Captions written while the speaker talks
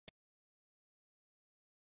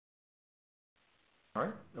All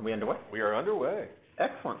right, are we underway? We are underway.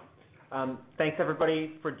 Excellent. Thanks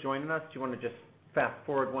everybody for joining us. Do you want to just fast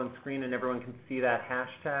forward one screen and everyone can see that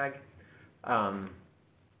hashtag?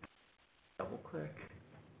 Double click.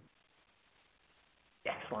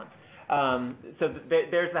 Excellent. So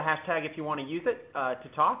there's the hashtag if you want to use it to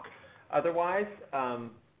talk. Otherwise,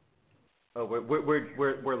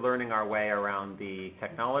 we're learning our way around the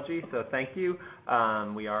technology, so thank you.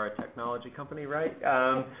 We are a technology company, right?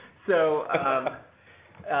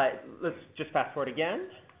 Let's just fast forward again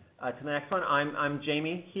to the next one. I'm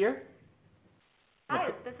Jamie here.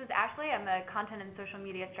 Hi, this is Ashley. I'm the content and social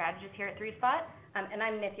media strategist here at Threespot. And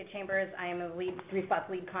I'm Nithya Chambers. I am Threespot's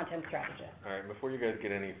lead content strategist. All right, before you guys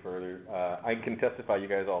get any further, I can testify you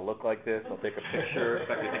guys all look like this. I'll take a picture. In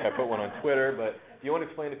fact, I think I put one on Twitter. But do you want to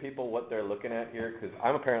explain to people what they're looking at here? Because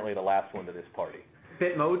I'm apparently the last one to this party.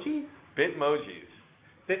 Bitmojis? Bitmojis.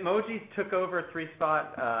 Bitmojis took over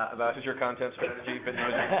Threespot about... This is your content strategy,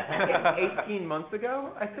 Bitmojis? 18 months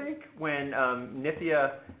ago, I think, when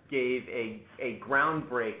Nithya gave a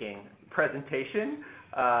groundbreaking presentation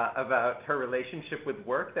about her relationship with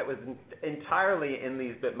work that was entirely in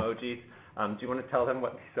these Bitmojis. Do you want to tell them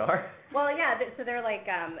what these are? Well, yeah, so they're like,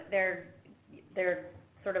 they're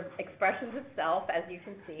sort of expressions of self, as you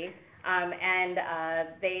can see. And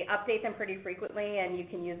they update them pretty frequently, and you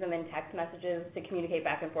can use them in text messages to communicate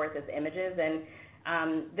back and forth as images.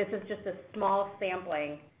 And this is just a small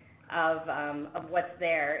sampling of what's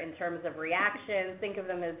there in terms of reactions. Think of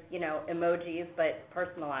them as, emojis, but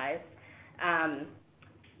personalized.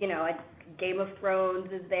 Game of Thrones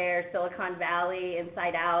is there, Silicon Valley,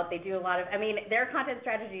 Inside Out. They do a lot of, their content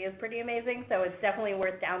strategy is pretty amazing, so it's definitely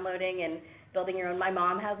worth downloading and building your own. My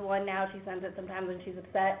mom has one now. She sends it sometimes when she's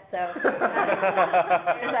upset. So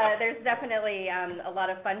there's definitely a lot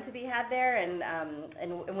of fun to be had there, and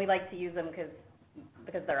we like to use them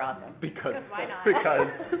because they're awesome. Because why not? Because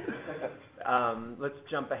let's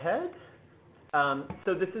jump ahead.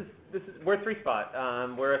 So we're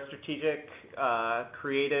Threespot. We're a strategic,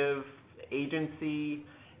 creative agency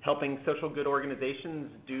helping social good organizations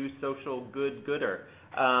do social gooder.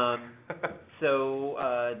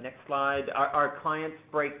 Next slide. Our clients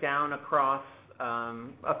break down across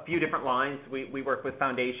a few different lines. We work with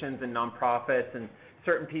foundations and nonprofits and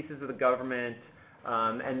certain pieces of the government.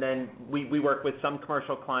 And then we work with some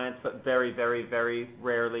commercial clients, but very, very, very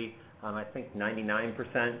rarely. I think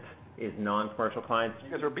 99% is non-commercial clients.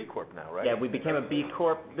 You guys are a B Corp now, right? Yeah, we became a B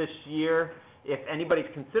Corp this year. If anybody's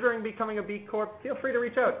considering becoming a B Corp, feel free to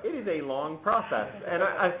reach out. It is a long process, and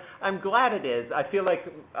I'm glad it is. I feel like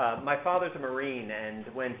my father's a Marine, and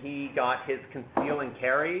when he got his conceal and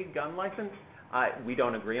carry gun license, we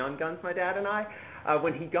don't agree on guns, my dad and I.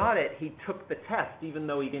 When he got it, he took the test, even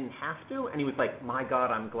though he didn't have to, and he was like, my God,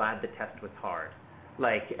 I'm glad the test was hard.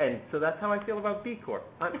 And so that's how I feel about B Corp.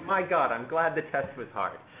 My God, I'm glad the test was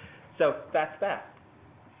hard. So that's that.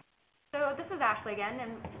 So this is Ashley again,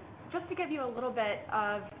 and just to give you a little bit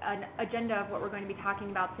of an agenda of what we're going to be talking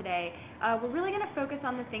about today, we're really going to focus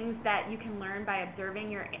on the things that you can learn by observing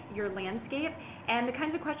your landscape and the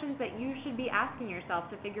kinds of questions that you should be asking yourself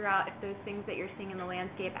to figure out if those things that you're seeing in the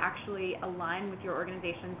landscape actually align with your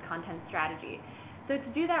organization's content strategy. So to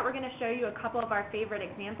do that, we're going to show you a couple of our favorite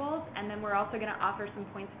examples, and then we're also going to offer some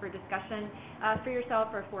points for discussion for yourself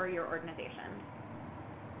or for your organization.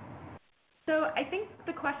 So I think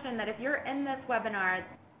the question that if you're in this webinar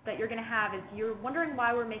that you're going to have is you're wondering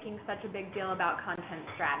why we're making such a big deal about content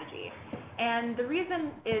strategy. And the reason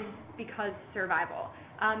is because survival.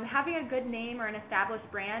 Having a good name or an established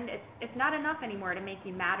brand, it's not enough anymore to make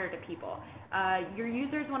you matter to people. Your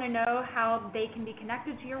users want to know how they can be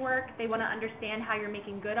connected to your work. They want to understand how you're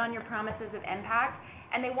making good on your promises of impact.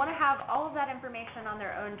 And they want to have all of that information on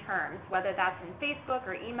their own terms, whether that's in Facebook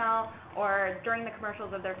or email or during the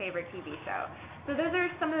commercials of their favorite TV show. So those are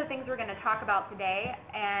some of the things we're going to talk about today,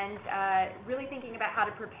 and really thinking about how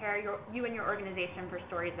to prepare you and your organization for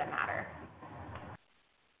stories that matter.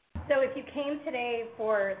 So if you came today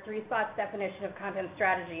for Threespot's definition of content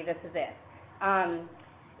strategy, this is it.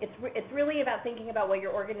 It's really about thinking about what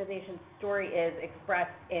your organization's story is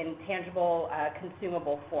expressed in tangible,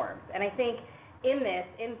 consumable forms. And I think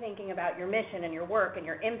in thinking about your mission and your work and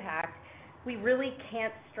your impact, we really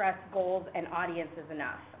can't stress goals and audiences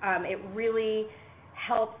enough. It really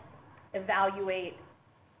helps evaluate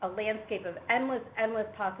a landscape of endless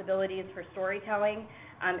possibilities for storytelling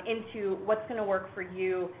into what's going to work for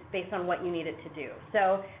you based on what you need it to do.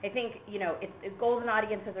 So I think, goals and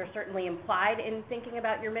audiences are certainly implied in thinking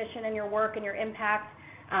about your mission and your work and your impact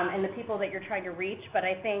and the people that you're trying to reach, but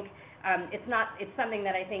I think It's something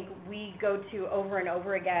that I think we go to over and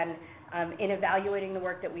over again in evaluating the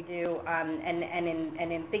work that we do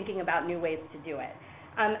and in thinking about new ways to do it.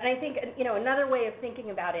 And I think, another way of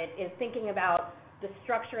thinking about it is thinking about the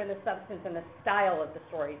structure and the substance and the style of the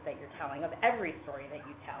stories that you're telling, of every story that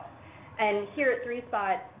you tell. And here at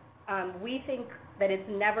Threespot, we think that it's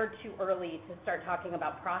never too early to start talking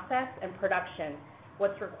about process and production,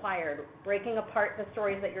 what's required, breaking apart the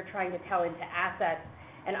stories that you're trying to tell into assets,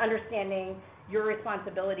 and understanding your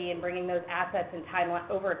responsibility in bringing those assets and timeline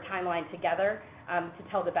over a timeline together to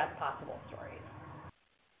tell the best possible stories.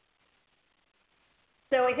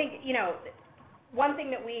 So I think, one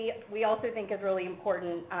thing that we also think is really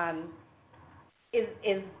important is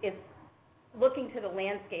looking to the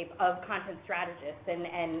landscape of content strategists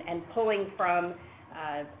and pulling from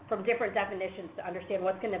different definitions to understand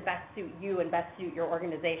what's going to best suit you and best suit your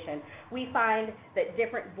organization. We find that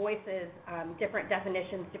different voices, different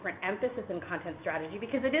definitions, different emphasis in content strategy,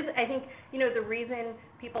 because it is, I think, the reason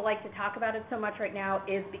people like to talk about it so much right now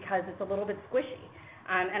is because it's a little bit squishy.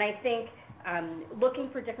 And I think looking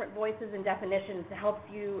for different voices and definitions helps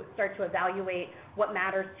you start to evaluate what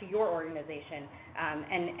matters to your organization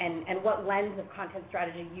and what lens of content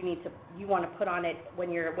strategy you want to put on it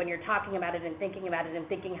when you're talking about it and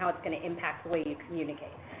thinking how it's going to impact the way you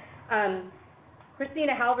communicate.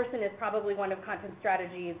 Christina Halverson is probably one of content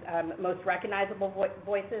strategy's most recognizable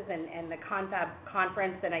voices, and the Confab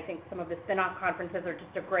conference, and I think some of the spin-off conferences are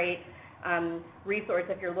just a great resource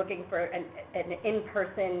if you're looking for an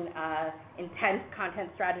in-person, intense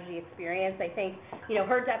content strategy experience. I think,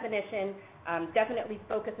 her definition definitely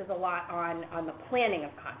focuses a lot on the planning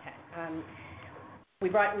of content.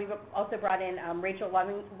 We've also brought in Rachel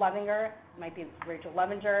Lovinger, might be Rachel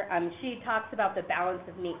Lovinger. She talks about the balance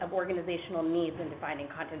of organizational needs in defining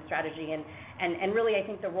content strategy, and really I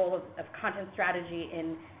think the role of content strategy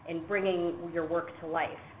in bringing your work to life.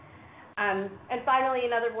 And finally,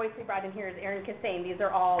 another voice we brought in here is Erin Kassain. These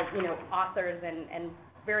are all, authors and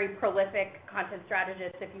very prolific content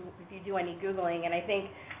strategists if you do any Googling. And I think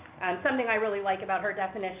something I really like about her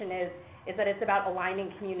definition is that it's about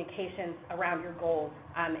aligning communications around your goals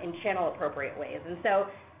in channel-appropriate ways. And so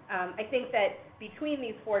I think that between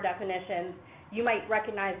these four definitions, you might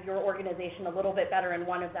recognize your organization a little bit better in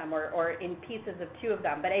one of them or in pieces of two of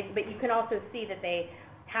them. But you can also see that they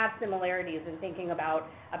have similarities in thinking about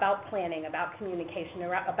planning, about communication,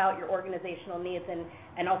 about your organizational needs,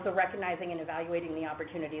 and also recognizing and evaluating the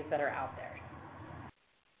opportunities that are out there.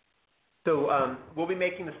 So we'll be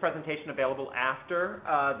making this presentation available after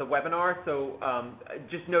the webinar. So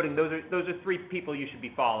just noting, those are three people you should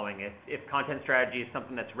be following. If content strategy is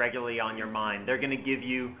something that's regularly on your mind, they're going to give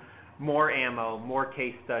you more ammo, more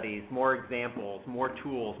case studies, more examples, more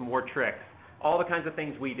tools, more tricks, all the kinds of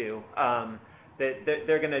things we do.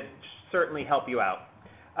 They're going to certainly help you out.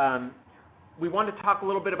 We want to talk a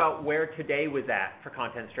little bit about where today was at for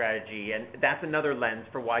content strategy, and that's another lens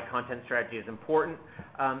for why content strategy is important.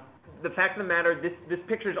 The fact of the matter, this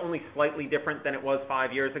picture is only slightly different than it was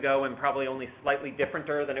 5 years ago, and probably only slightly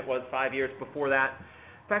differenter than it was 5 years before that.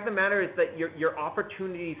 The fact of the matter is that your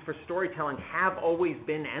opportunities for storytelling have always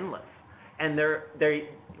been endless, and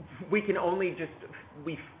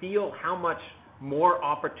we feel how much more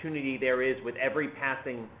opportunity there is with every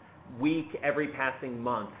passing week, every passing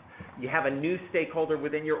month. You have a new stakeholder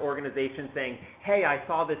within your organization saying, hey, I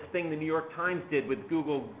saw this thing the New York Times did with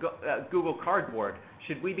Google Cardboard.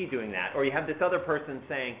 Should we be doing that? Or you have this other person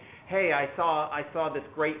saying, hey, I saw this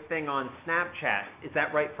great thing on Snapchat. Is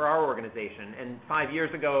that right for our organization? And 5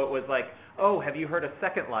 years ago it was like, oh, have you heard of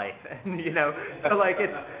Second Life? And so like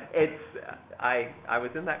I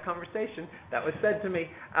was in that conversation. That was said to me.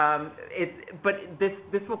 But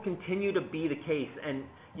this will continue to be the case. And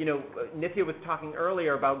Nithya was talking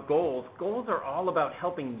earlier about goals. Goals are all about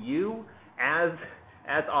helping you as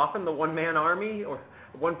often the one-man army or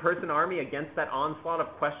one-person army against that onslaught of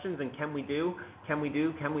questions and can we do?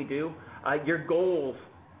 Your goals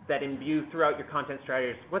that imbue throughout your content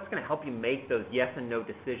strategy is what's going to help you make those yes and no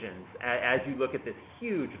decisions as you look at this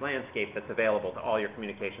huge landscape that's available to all your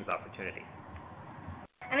communications opportunities.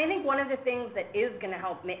 And I think one of the things that is going to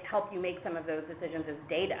help you make some of those decisions is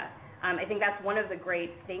data. I think that's one of the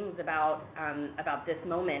great things about this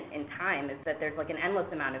moment in time is that there's like an endless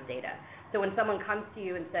amount of data. So when someone comes to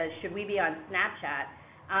you and says, should we be on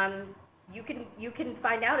Snapchat, you can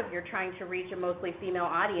find out if you're trying to reach a mostly female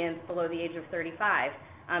audience below the age of 35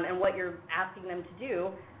 and what you're asking them to do,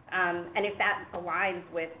 and if that aligns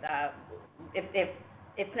with, if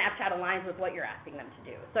Snapchat aligns with what you're asking them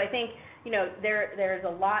to do. So I think there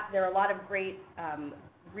are a lot of great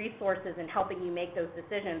resources in helping you make those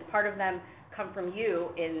decisions. Part of them come from you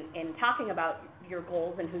in talking about your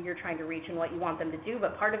goals and who you're trying to reach and what you want them to do,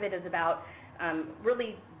 but part of it is about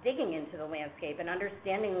really digging into the landscape and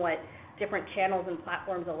understanding what different channels and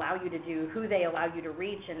platforms allow you to do, who they allow you to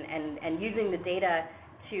reach, and using the data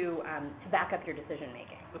to back up your decision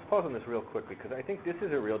making. Let's pause on this real quickly, because I think this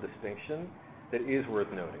is a real distinction that is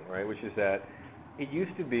worth noting, right? Which is that it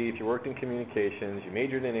used to be if you worked in communications, you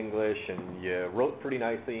majored in English, and you wrote pretty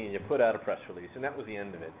nicely, and you put out a press release, and that was the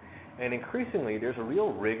end of it. And increasingly, there's a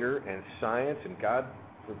real rigor and science, and God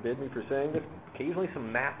forbid me for saying this, occasionally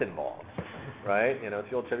some math involved, right? You know, it's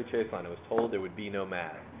the old Chevy Chase line, I was told there would be no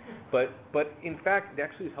math. But in fact, it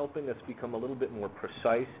actually is helping us become a little bit more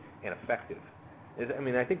precise and effective. I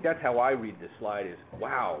mean, I think that's how I read this slide is,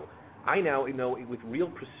 wow, I now know with real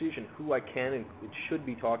precision who I can and should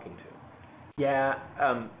be talking to. Yeah,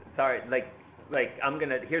 sorry,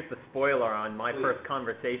 here's the spoiler on my first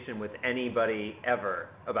conversation with anybody ever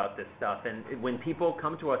about this stuff. And when people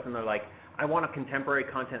come to us and they're like, I want a contemporary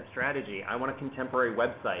content strategy, I want a contemporary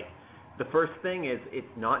website, the first thing is it's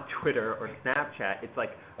not Twitter or Snapchat. It's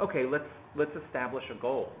like, okay, let's establish a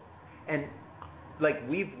goal. And like,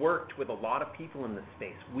 we've worked with a lot of people in this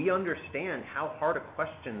space. We understand how hard a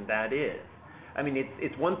question that is. I mean,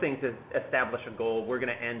 it's one thing to establish a goal, we're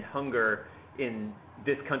going to end hunger in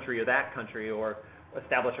this country or that country, or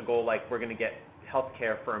establish a goal like we're going to get health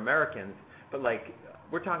care for Americans. But like,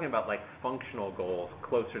 we're talking about like functional goals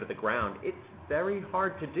closer to the ground. It's very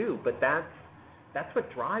hard to do, but that's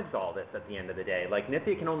what drives all this at the end of the day. Like,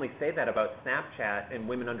 Nithya can only say that about Snapchat and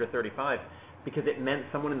women under 35 because it meant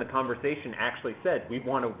someone in the conversation actually said, we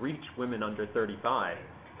want to reach women under 35.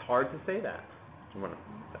 It's hard to say that.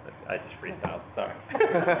 I just freestyled, sorry.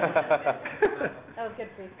 That was good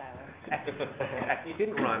freestyling. It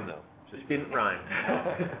didn't rhyme, though. Just didn't rhyme.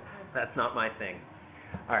 That's not my thing.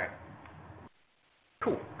 All right.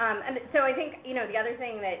 Cool. And so I think, you know, the other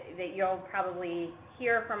thing that you'll probably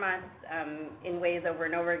hear from us in ways over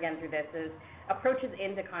and over again through this is approaches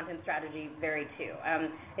into content strategy vary too.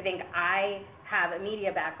 I think I have a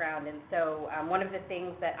media background, and so one of the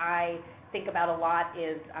things that I think about a lot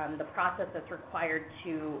is the process that's required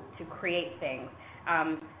to create things,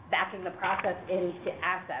 backing the process into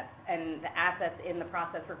assets, and the assets in the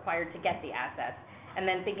process required to get the assets, and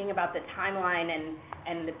then thinking about the timeline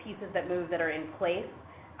and the pieces that move that are in place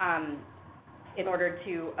in order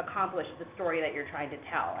to accomplish the story that you're trying to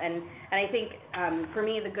tell. And I think for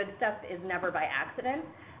me, the good stuff is never by accident.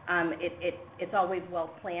 It's always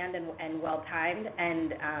well planned and well timed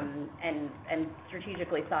and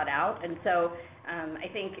strategically thought out. And so I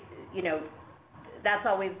think, you know, that's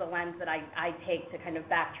always the lens that I take to kind of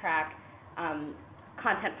backtrack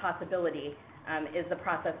content possibility is the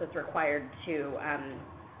process that's required to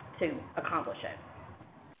accomplish it.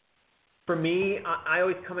 For me, I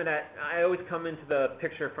always come into the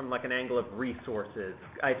picture from like an angle of resources.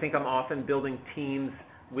 I think I'm often building teams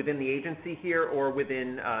within the agency here, or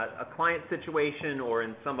within a client situation, or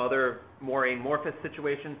in some other more amorphous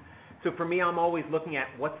situation. So for me, I'm always looking at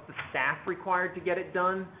what's the staff required to get it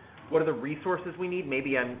done. What are the resources we need?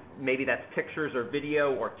 Maybe that's pictures or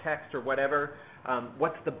video or text or whatever.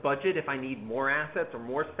 What's the budget if I need more assets or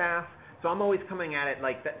more staff? So I'm always coming at it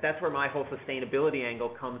like that's where my whole sustainability angle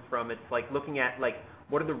comes from. It's like looking at like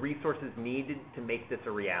what are the resources needed to make this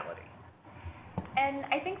a reality. And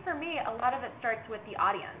I think for me, a lot of it starts with the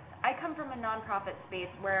audience. I come from a nonprofit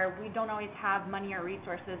space where we don't always have money or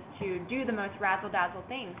resources to do the most razzle-dazzle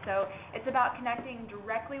things. So it's about connecting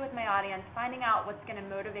directly with my audience, finding out what's going to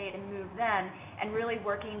motivate and move them, and really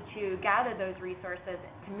working to gather those resources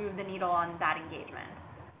to move the needle on that engagement.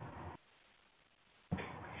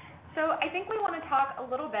 So I think we want to talk a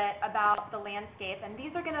little bit about the landscape, and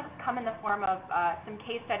these are going to come in the form of some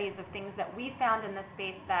case studies of things that we found in this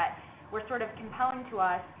space that were sort of compelling to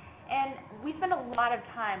us. And we spend a lot of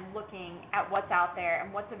time looking at what's out there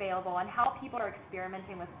and what's available and how people are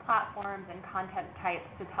experimenting with platforms and content types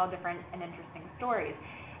to tell different and interesting stories.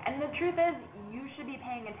 And the truth is, you should be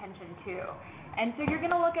paying attention too. And so you're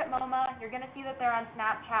going to look at MoMA, you're going to see that they're on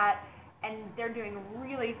Snapchat, and they're doing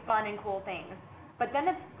really fun and cool things. But then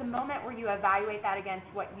it's the moment where you evaluate that against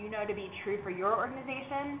what you know to be true for your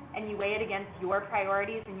organization, and you weigh it against your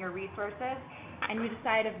priorities and your resources, and you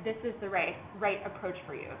decide if this is the right approach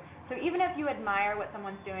for you. So even if you admire what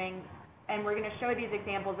someone's doing, and we're going to show these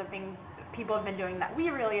examples of things people have been doing that we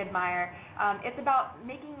really admire, it's about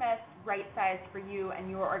making this right-sized for you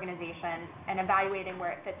and your organization and evaluating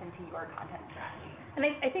where it fits into your content strategy. And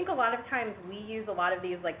I think a lot of times we use a lot of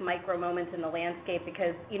these like micro moments in the landscape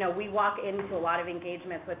because, you know, we walk into a lot of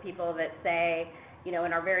engagements with people that say, you know,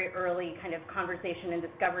 in our very early kind of conversation and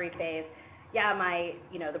discovery phase,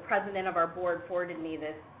 the president of our board forwarded me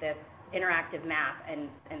this interactive map and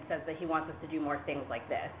says that he wants us to do more things like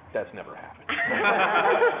this. That's never happened.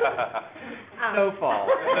 Snowfall.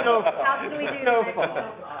 How can we do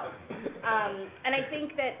Snowfall. And I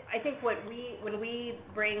think when we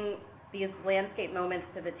bring these landscape moments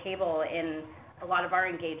to the table in a lot of our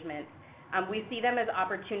engagements, we see them as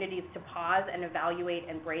opportunities to pause and evaluate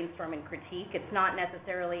and brainstorm and critique. It's not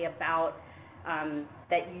necessarily about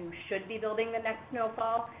that you should be building the next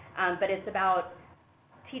snowfall, but it's about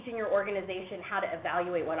teaching your organization how to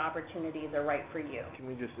evaluate what opportunities are right for you. Can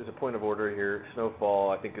we just, as a point of order here, snowfall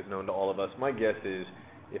I think is known to all of us. My guess is,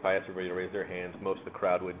 if I asked everybody to raise their hands, most of the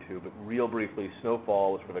crowd would too, but real briefly,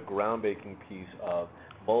 snowfall was sort of a groundbreaking piece of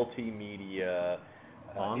multimedia,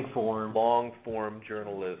 long-form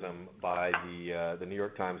journalism by the New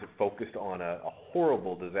York Times. It focused on a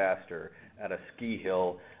horrible disaster at a ski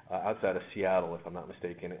hill outside of Seattle, if I'm not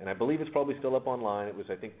mistaken. And I believe it's probably still up online. It was,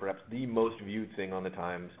 I think, perhaps the most viewed thing on the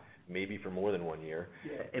Times, maybe for more than 1 year.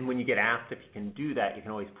 Yeah. And when you get asked if you can do that, you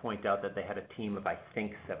can always point out that they had a team of, I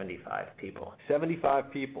think, 75 people. 75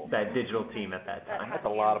 people. That digital team at that time. That's a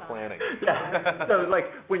lot of planning. Yeah. So, like,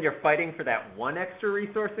 when you're fighting for that one extra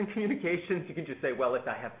resource in communications, you can just say, well, if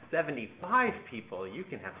I have 75 people, you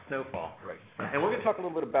can have snowfall. Right. And we're going to talk a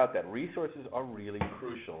little bit about that. Resources are really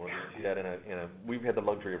crucial. We're going to see that we've had the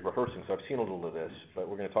luxury of rehearsing, so I've seen a little of this, but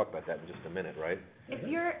we're going to talk about that in just a minute, right? If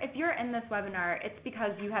you're in this webinar, it's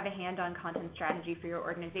because you have a hand-on content strategy for your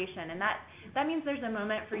organization, and that means there's a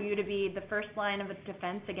moment for you to be the first line of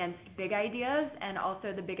defense against big ideas and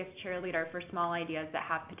also the biggest cheerleader for small ideas that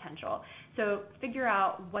have potential. So figure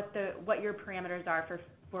out what your parameters are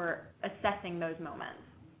for assessing those moments.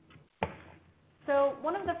 So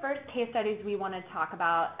one of the first case studies we want to talk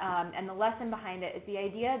about, and the lesson behind it, is the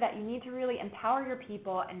idea that you need to really empower your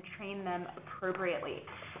people and train them appropriately.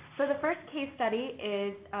 So the first case study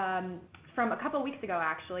is from a couple weeks ago,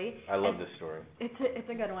 actually. I love this story. It's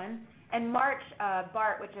a good one. In March,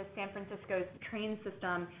 BART, which is San Francisco's train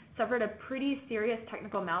system, suffered a pretty serious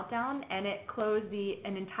technical meltdown, and it closed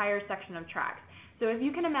an entire section of tracks. So if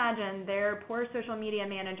you can imagine, their poor social media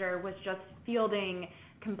manager was just fielding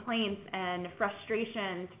complaints and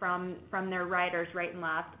frustrations from their riders right and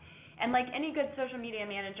left. And like any good social media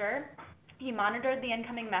manager, he monitored the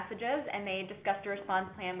incoming messages and they discussed a response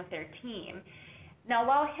plan with their team. Now,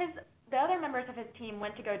 while the other members of his team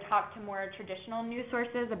went to go talk to more traditional news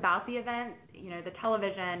sources about the event, the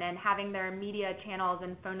television and having their media channels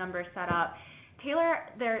and phone numbers set up, Taylor,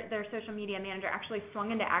 their social media manager, actually swung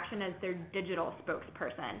into action as their digital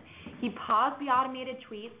spokesperson. He paused the automated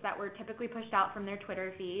tweets that were typically pushed out from their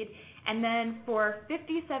Twitter feed, and then for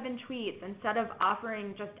 57 tweets, instead of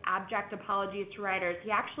offering just abject apologies to writers, he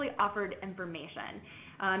actually offered information.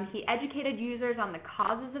 He educated users on the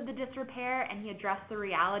causes of the disrepair, and he addressed the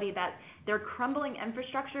reality that their crumbling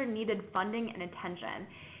infrastructure needed funding and attention.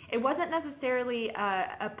 It wasn't necessarily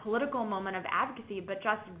a political moment of advocacy, but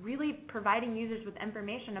just really providing users with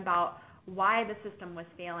information about why the system was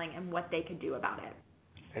failing and what they could do about it.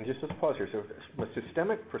 And just let's pause here. So from a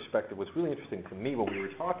systemic perspective, what's really interesting to me when we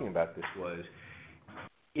were talking about this was,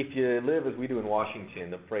 if you live as we do in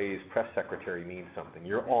Washington, the phrase press secretary means something.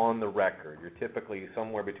 You're on the record. You're typically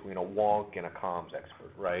somewhere between a wonk and a comms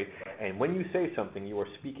expert, right? And when you say something, you are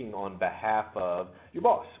speaking on behalf of your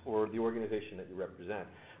boss or the organization that you represent.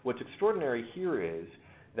 What's extraordinary here is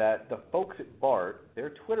that the folks at BART,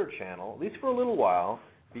 their Twitter channel, at least for a little while,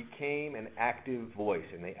 became an active voice,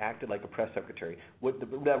 and they acted like a press secretary. What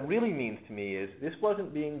that really means to me is this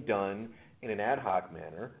wasn't being done in an ad hoc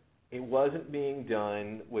manner. It wasn't being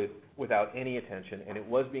done without any attention, and it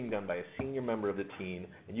was being done by a senior member of the team.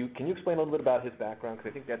 And can you explain a little bit about his background? Because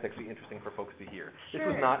I think that's actually interesting for folks to hear. Sure.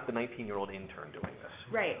 This was not the 19-year-old intern doing this.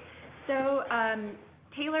 Right. So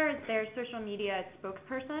Taylor is their social media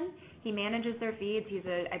spokesperson. He manages their feeds. He's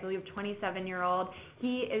I believe, 27-year-old.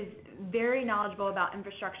 He is very knowledgeable about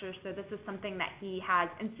infrastructure, so this is something that he has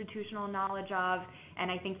institutional knowledge of,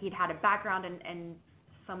 and I think he'd had a background in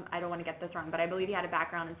some, I don't want to get this wrong, but I believe he had a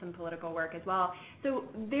background in some political work as well. So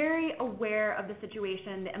very aware of the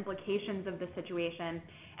situation, the implications of the situation,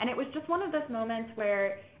 and it was just one of those moments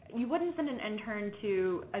where you wouldn't send an intern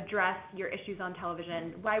to address your issues on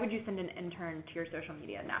television. Why would you send an intern to your social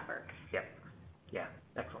media network? Yep. Yeah,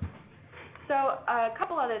 excellent. So a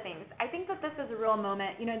couple other things. I think that this is a real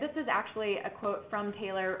moment. This is actually a quote from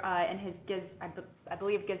Taylor in his, I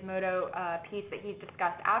believe, Gizmodo piece that he's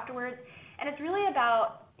discussed afterwards. And it's really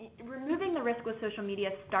about, removing the risk with social media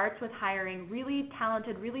starts with hiring really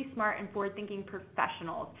talented, really smart, and forward-thinking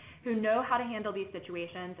professionals who know how to handle these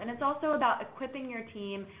situations. And it's also about equipping your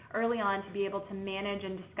team early on to be able to manage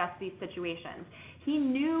and discuss these situations. He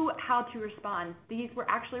knew how to respond. These were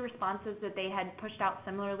actually responses that they had pushed out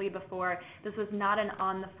similarly before. This was not an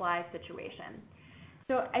on-the-fly situation.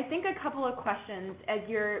 So I think a couple of questions as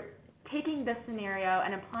you're taking this scenario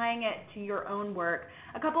and applying it to your own work,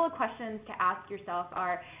 a couple of questions to ask yourself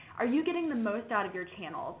are you getting the most out of your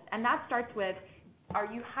channels? And that starts with,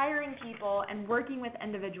 are you hiring people and working with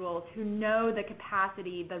individuals who know the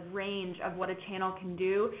capacity, the range of what a channel can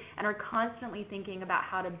do, and are constantly thinking about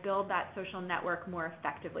how to build that social network more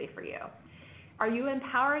effectively for you? Are you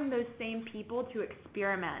empowering those same people to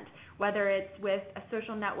experiment, whether it's with a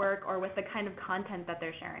social network or with the kind of content that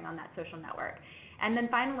they're sharing on that social network? And then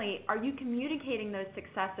finally, are you communicating those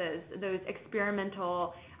successes, those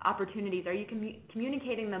experimental opportunities? Are you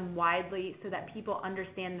communicating them widely so that people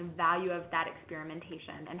understand the value of that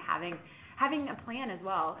experimentation? And having a plan as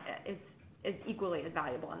well is equally as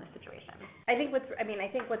valuable in this situation. I think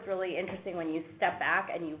what's really interesting when you step back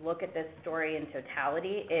and you look at this story in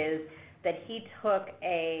totality is that he took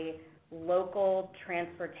a local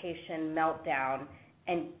transportation meltdown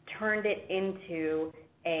and turned it into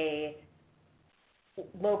a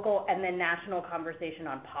local and then national conversation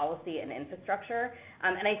on policy and infrastructure.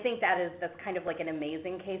 And I think that's kind of like an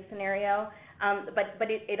amazing case scenario. But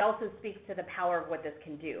it also speaks to the power of what this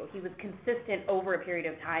can do. He was consistent over a period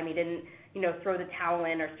of time. He didn't, throw the towel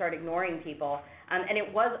in or start ignoring people. And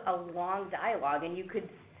it was a long dialogue, and you could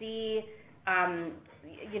see,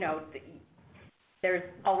 there's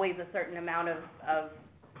always a certain amount of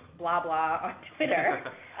blah blah on Twitter,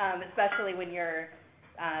 especially when you're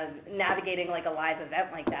navigating like a live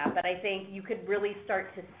event like that. But I think you could really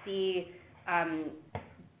start to see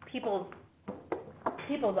people's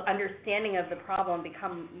understanding of the problem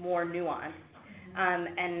become more nuanced.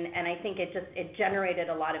 And I think it generated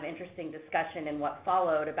a lot of interesting discussion in what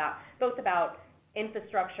followed about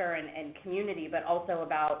infrastructure and community, but also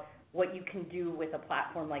about what you can do with a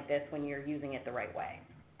platform like this when you're using it the right way.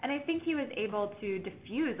 And I think he was able to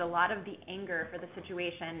diffuse a lot of the anger for the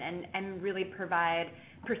situation and really provide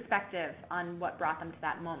perspective on what brought them to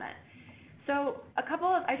that moment. So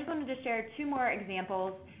I just wanted to share two more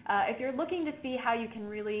examples. If you're looking to see how you can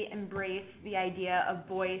really embrace the idea of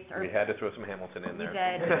voice, or we had to throw some Hamilton in there.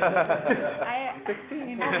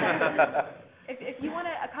 You did. If you want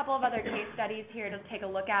a couple of other case studies here to take a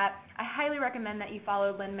look at, I highly recommend that you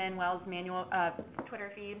follow Lin-Manuel's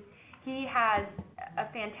Twitter feed. He has a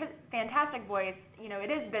fantastic voice.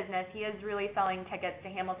 It is business. He is really selling tickets to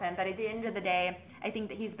Hamilton, but at the end of the day, I think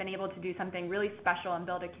that he's been able to do something really special and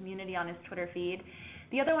build a community on his Twitter feed.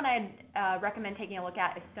 The other one I'd recommend taking a look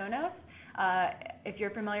at is Sonos. If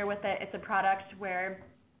you're familiar with it, it's a product where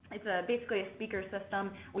it's basically a speaker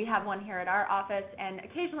system. We have one here at our office, and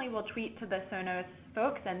occasionally we'll tweet to the Sonos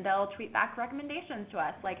folks, and they'll tweet back recommendations to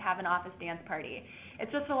us, like have an office dance party.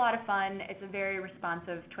 It's just a lot of fun. It's a very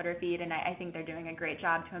responsive Twitter feed, and I think they're doing a great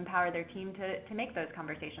job to empower their team to make those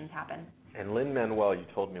conversations happen. And Lin-Manuel, you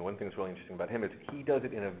told me one thing that's really interesting about him is he does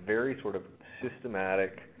it in a very sort of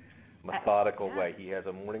systematic, methodical way. He has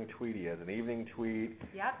a morning tweet, he has an evening tweet.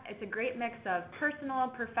 Yep, it's a great mix of personal,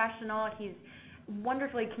 professional. He's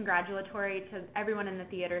wonderfully congratulatory to everyone in the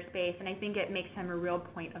theater space, and I think it makes him a real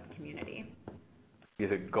point of community. He's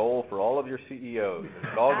a goal for all of your CEOs. They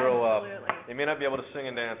should all grow up. Absolutely. They may not be able to sing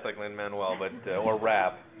and dance like Lin-Manuel, or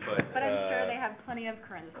rap, but I'm sure they have plenty of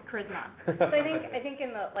charisma. So I think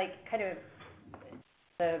in the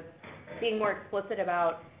the being more explicit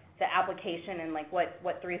about the application and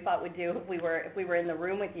what Threespot would do if we were in the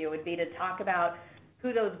room with you would be to talk about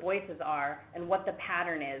who those voices are and what the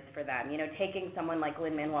pattern is for them. Taking someone like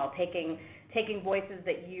Lin-Manuel, taking voices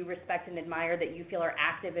that you respect and admire, that you feel are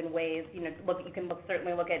active in ways. You can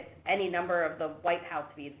certainly look at any number of the White House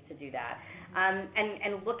feeds to do that,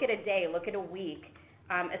 and look at a day, look at a week,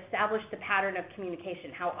 establish the pattern of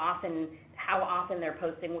communication. How often they're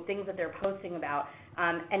posting, things that they're posting about,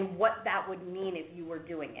 and what that would mean if you were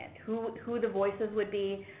doing it. Who the voices would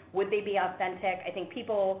be. Would they be authentic? I think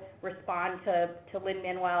people respond to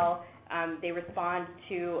Lin-Manuel. They respond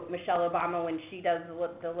to Michelle Obama when she does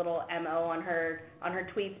the little MO on her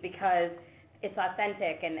tweets because it's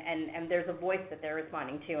authentic and there's a voice that they're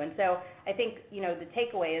responding to. And so I think the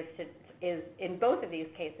takeaway is in both of these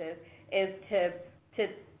cases is to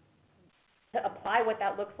apply what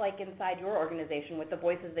that looks like inside your organization with the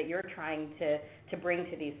voices that you're trying to bring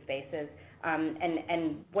to these spaces,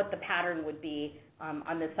 and what the pattern would be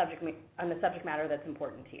on the subject matter that's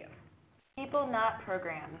important to you. People, not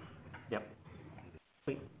programs. Yep.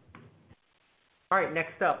 All right,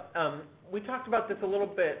 next up, we talked about this a little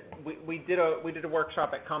bit. We did a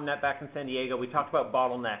workshop at ComNet back in San Diego. We talked about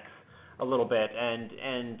bottlenecks a little bit,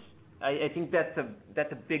 and I think that's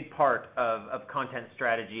a big part of content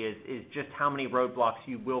strategy is just how many roadblocks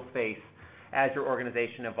you will face as your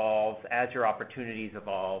organization evolves, as your opportunities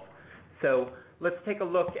evolve. So let's take a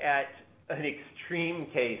look at an extreme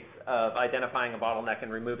case of identifying a bottleneck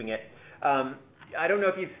and removing it. I don't know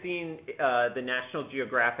if you've seen the National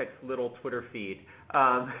Geographic's little Twitter feed,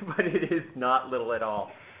 but it is not little at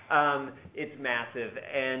all. It's massive,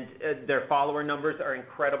 and their follower numbers are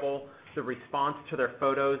incredible. The response to their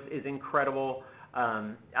photos is incredible.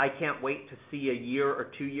 I can't wait to see a year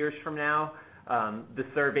or 2 years from now the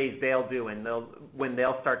surveys they'll do, and when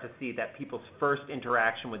they'll start to see that people's first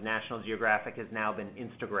interaction with National Geographic has now been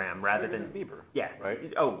Instagram rather than Bieber. Yeah.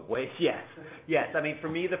 Right. Oh, wait. Yes. Yes. I mean, for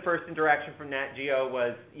me, the first interaction from Nat Geo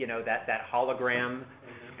was that hologram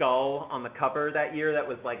skull on the cover that year that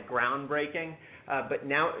was like groundbreaking. But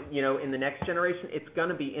now in the next generation, it's going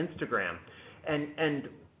to be Instagram, and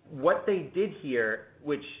what they did here,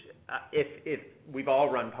 which if we've all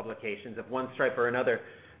run publications of one stripe or another,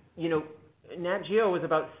 Nat Geo was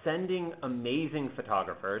about sending amazing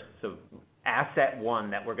photographers, so asset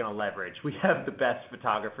one that we're going to leverage. We have the best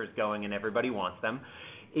photographers going and everybody wants them.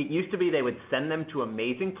 It used to be they would send them to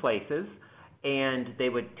amazing places and they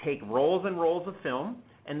would take rolls and rolls of film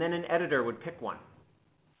and then an editor would pick one.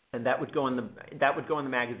 And that would go in the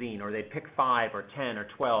magazine, or they'd pick 5 or 10 or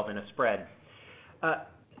 12 in a spread.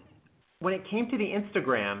 When it came to the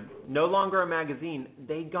Instagram, no longer a magazine,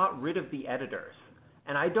 they got rid of the editors.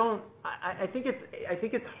 And I think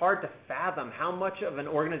it's hard to fathom how much of an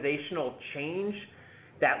organizational change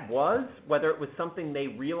that was, whether it was something they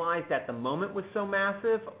realized at the moment was so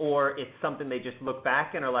massive, or it's something they just look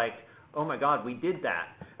back and are like, oh my God, we did that.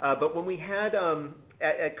 But when we had,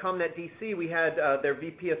 at ComNet DC, we had their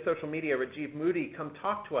VP of social media, Rajiv Moody, come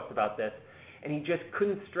talk to us about this, and he just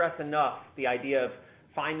couldn't stress enough the idea of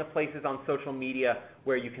find the places on social media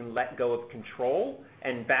where you can let go of control,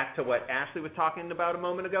 and back to what Ashley was talking about a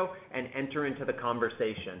moment ago, and enter into the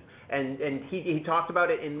conversation. And he talked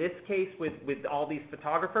about it in this case with all these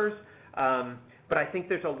photographers, but I think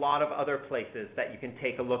there's a lot of other places that you can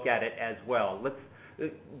take a look at it as well.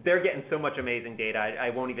 They're getting so much amazing data. I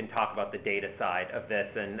won't even talk about the data side of this,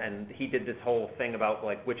 and he did this whole thing about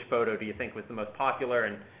like which photo do you think was the most popular,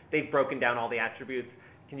 and they've broken down all the attributes.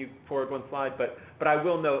 Can you forward one slide? But I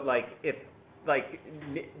will note,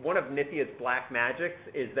 one of Nithya's black magics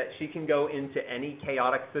is that she can go into any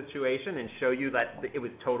chaotic situation and show you that it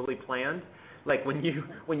was totally planned. Like when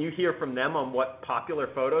you hear from them on what popular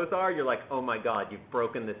photos are, you're like, oh my God, you've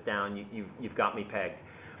broken this down. You've got me pegged.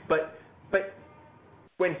 But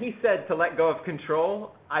when he said to let go of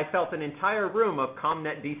control, I felt an entire room of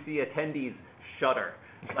ComNet DC attendees shudder.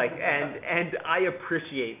 And I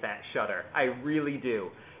appreciate that shudder. I really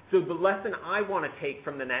do. So the lesson I want to take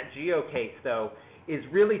from the Nat Geo case, though, is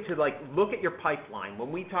really to look at your pipeline.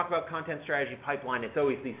 When we talk about content strategy pipeline, it's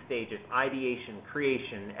always these stages: ideation,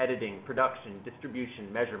 creation, editing, production,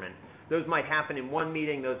 distribution, measurement. Those might happen in one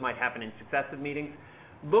meeting. Those might happen in successive meetings.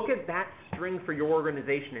 Look at that string for your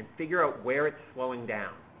organization and figure out where it's slowing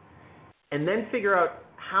down. And then figure out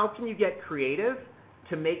how can you get creative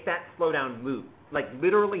to make that slowdown moot. Like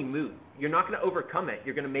literally moot. You're not going to overcome it.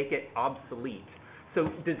 You're going to make it obsolete. So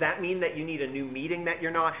does that mean that you need a new meeting that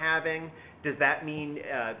you're not having? Does that mean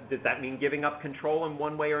giving up control in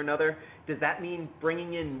one way or another? Does that mean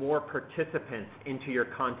bringing in more participants into your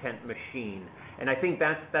content machine? And I think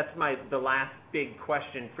that's the last big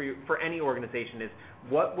question for any organization is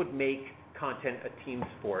what would make content a team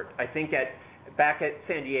sport? I think back at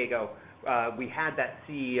San Diego, we had that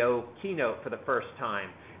CEO keynote for the first time.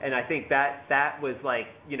 And I think that was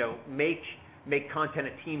make content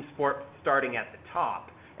a team sport starting at the top.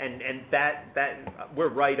 And that we're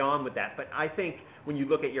right on with that. But I think when you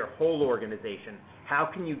look at your whole organization, how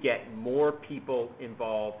can you get more people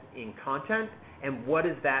involved in content, and what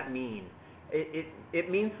does that mean? It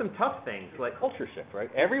means some tough things like culture shift, right?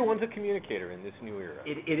 Everyone's a communicator in this new era.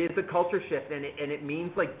 It is a culture shift, and it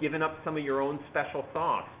means giving up some of your own special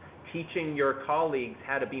thoughts, teaching your colleagues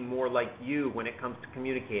how to be more like you when it comes to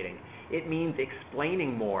communicating. It means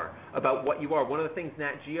explaining more about what you are. One of the things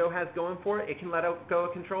Nat Geo has going for it can let go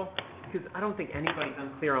of control, because I don't think anybody's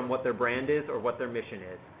unclear on what their brand is or what their mission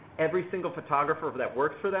is. Every single photographer that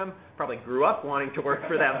works for them probably grew up wanting to work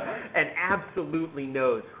for them and absolutely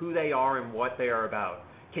knows who they are and what they are about.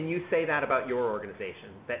 Can you say that about your organization?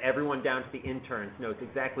 That everyone down to the interns knows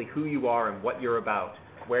exactly who you are and what you're about,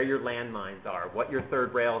 where your landmines are, what your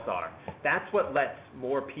third rails are. That's what lets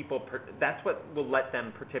more people, that's what will let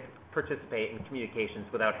them participate in communications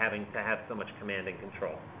without having to have so much command and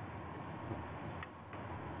control.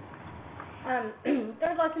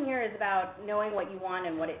 Third lesson here is about knowing what you want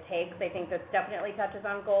and what it takes. I think this definitely touches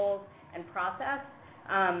on goals and process.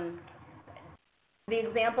 The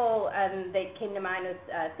example that came to mind is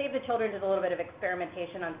Save the Children did a little bit of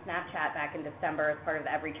experimentation on Snapchat back in December as part of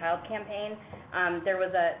the Every Child campaign.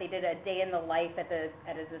 They did a day in the life at a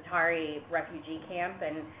Zatari refugee camp,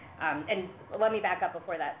 and let me back up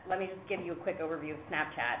before that. Let me just give you a quick overview of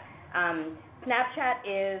Snapchat. Snapchat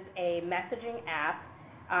is a messaging app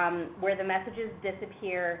where the messages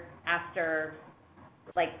disappear after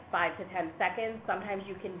like 5 to 10 seconds. Sometimes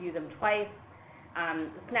you can view them twice.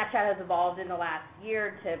 Snapchat has evolved in the last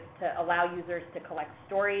year to allow users to collect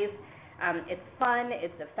stories. It's fun,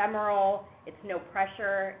 it's ephemeral, it's no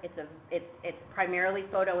pressure, it's primarily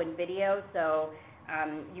photo and video, so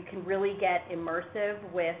you can really get immersive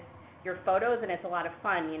with your photos, and it's a lot of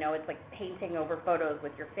fun. You know, it's like painting over photos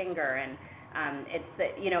with your finger, and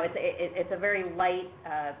it's a very light,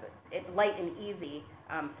 it's light and easy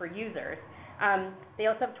for users. They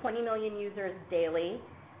also have 20 million users daily.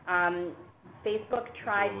 Facebook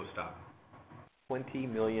tried. Stop. 20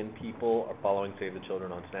 million people are following Save the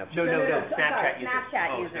Children on Snapchat. No, Snapchat users.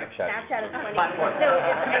 Snapchat users. Snapchat is 20 Platform.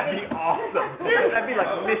 That'd be awesome. That'd be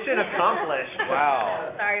like mission accomplished.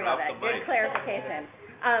 Wow. Sorry about that. Good clarification.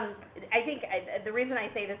 I think the reason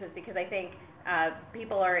I say this is because I think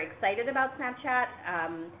people are excited about Snapchat.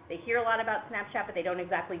 They hear a lot about Snapchat, but they don't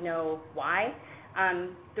exactly know why.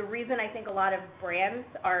 The reason I think a lot of brands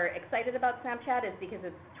are excited about Snapchat is because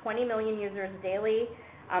it's 20 million users daily.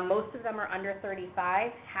 Most of them are under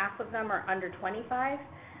 35. Half of them are under 25.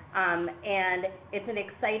 And it's an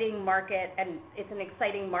exciting market, and it's an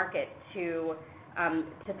exciting market to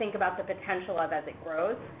think about the potential of as it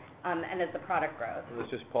grows and as the product grows. Let's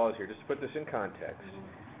just pause here, just to put this in context.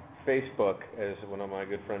 Facebook, as one of my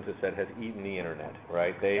good friends has said, has eaten the internet,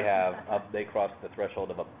 right? They crossed the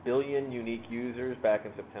threshold of 1 billion unique users back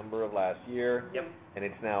in September of last year. Yep. And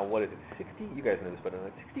it's now, what is it, 60? You guys know this, but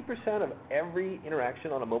 60% of every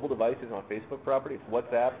interaction on a mobile device is on Facebook property. It's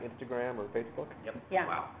WhatsApp, Instagram, or Facebook. Yep. Yeah.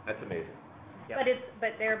 Wow, that's amazing. Yep.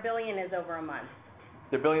 But their billion is over a month.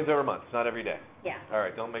 They're billions over a month, it's not every day. Yeah. All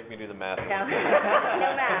right, don't make me do the math. No,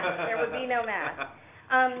 no math. There would be no math.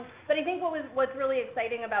 But I think what's really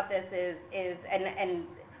exciting about this is and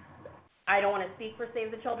I don't want to speak for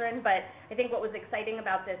Save the Children, but I think what was exciting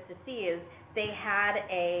about this to see is they had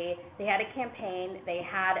a campaign, they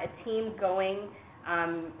had a team going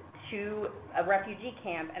to a refugee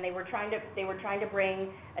camp, and they were trying to bring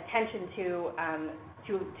attention to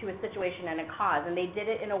a situation and a cause, and they did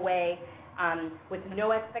it in a way with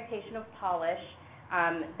no expectation of polish.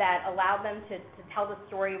 That allowed them to tell the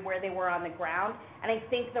story where they were on the ground, and I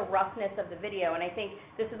think the roughness of the video, and I think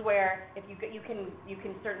this is where, if you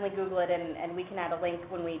can certainly Google it, and we can add a link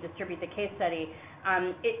when we distribute the case study.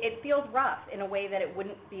 It feels rough in a way that it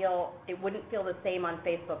wouldn't feel the same on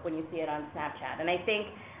Facebook when you see it on Snapchat, and I think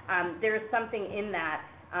there is something in that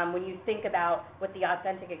when you think about what the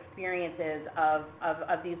authentic experience is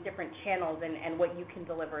of these different channels and what you can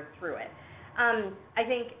deliver through it. I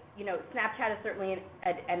think, Snapchat is certainly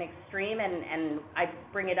an extreme, and I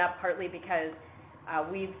bring it up partly because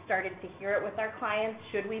we've started to hear it with our clients.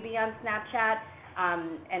 Should we be on Snapchat?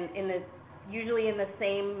 And usually in the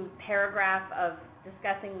same paragraph of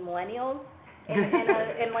discussing millennials in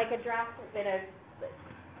a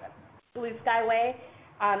blue sky way.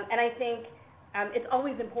 And I think it's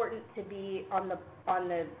always important to be on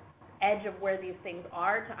the edge of where these things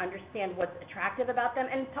are, to understand what's attractive about them,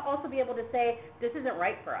 and to also be able to say, this isn't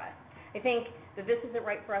right for us. I think that this isn't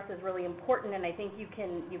right for us is really important, and I think you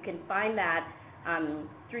can find that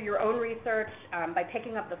through your own research, by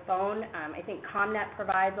picking up the phone. I think ComNet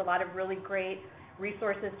provides a lot of really great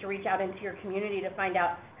resources to reach out into your community to find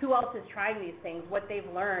out who else is trying these things, what they've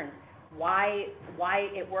learned, why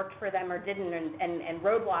it worked for them or didn't, and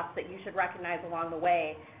roadblocks that you should recognize along the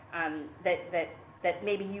way, that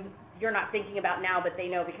maybe you're not thinking about now, but they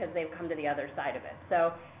know because they've come to the other side of it.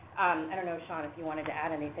 So I don't know, Sean, if you wanted to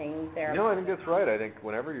add anything there. No, I think that's right. I think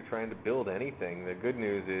whenever you're trying to build anything, the good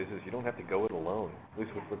news is you don't have to go it alone, at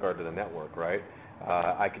least with regard to the network, right?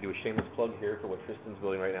 I could do a shameless plug here for what Tristan's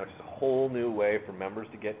building right now, which is a whole new way for members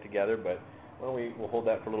to get together, but we'll hold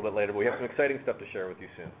that for a little bit later. But we have some exciting stuff to share with you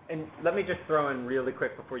soon. And let me just throw in really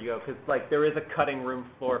quick before you go, because there is a cutting room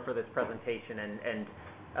floor for this presentation, and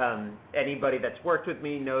Anybody that's worked with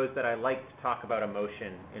me knows that I like to talk about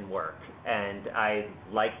emotion in work, and I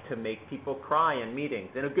like to make people cry in meetings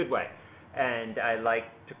in a good way, and I like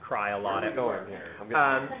to cry a lot at work.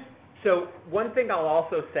 So one thing I'll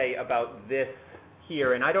also say about this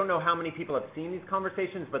here, and I don't know how many people have seen these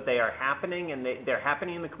conversations, but they are happening, and they're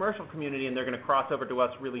happening in the commercial community, and they're going to cross over to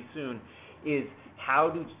us really soon, is how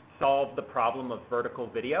to solve the problem of vertical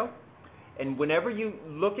video. And whenever you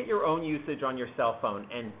look at your own usage on your cell phone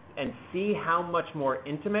and see how much more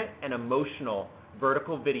intimate and emotional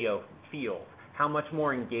vertical video feels, how much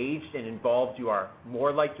more engaged and involved you are,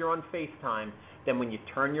 more like you're on FaceTime than when you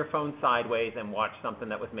turn your phone sideways and watch something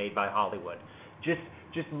that was made by Hollywood.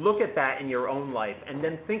 Just look at that in your own life and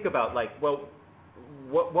then think about, like, well,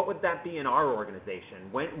 what would that be in our organization?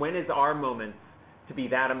 When is our moment to be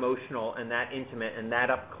that emotional and that intimate and that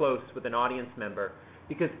up close with an audience member?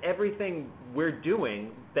 Because everything we're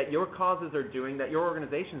doing, that your causes are doing, that your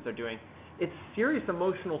organizations are doing, it's serious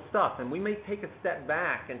emotional stuff. And we may take a step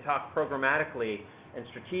back and talk programmatically and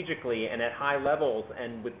strategically and at high levels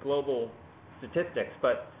and with global statistics,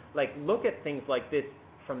 but like look at things like this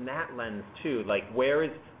from that lens too. Like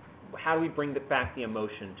how do we bring back the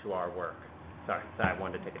emotion to our work? Sorry, I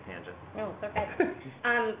wanted to take a tangent. No, it's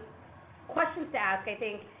okay. Questions to ask, I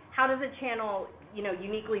think, how does a channel,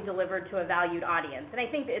 uniquely deliver to a valued audience? And I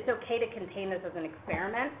think that it's okay to contain this as an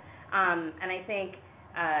experiment. And I think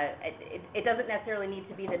it doesn't necessarily need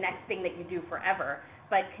to be the next thing that you do forever,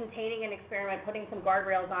 but containing an experiment, putting some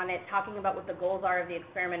guardrails on it, talking about what the goals are of the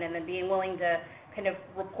experiment, and then being willing to kind of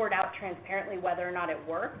report out transparently whether or not it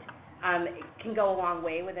worked, can go a long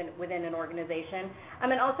way within an organization.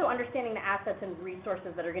 And also understanding the assets and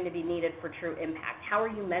resources that are going to be needed for true impact. How are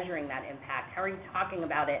you measuring that impact? How are you talking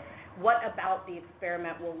about it? What about the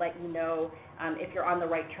experiment will let you know if you're on the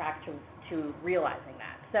right track to realizing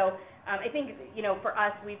that? So I think, for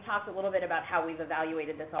us, we've talked a little bit about how we've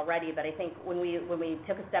evaluated this already, but I think when we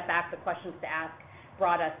took a step back, the questions to ask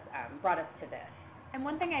brought us to this. And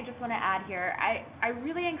one thing I just want to add here, I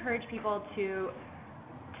really encourage people to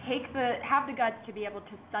have the guts to be able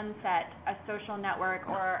to sunset a social network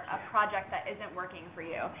or a project that isn't working for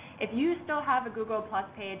you. If you still have a Google Plus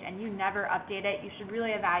page and you never update it, you should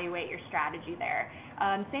really evaluate your strategy there.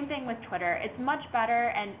 Same thing with Twitter. It's much better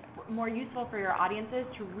and more useful for your audiences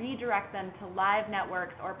to redirect them to live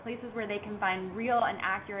networks or places where they can find real and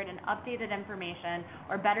accurate and updated information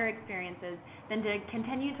or better experiences than to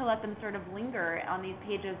continue to let them sort of linger on these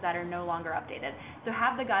pages that are no longer updated. So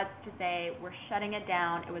have the guts to say, we're shutting it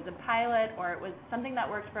down. It was a pilot, or it was something that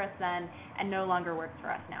worked for us then and no longer works for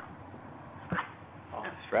us now.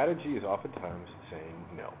 Strategy is oftentimes saying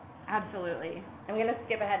no. Absolutely. I'm going to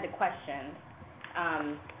skip ahead to questions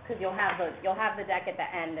because you'll have the deck at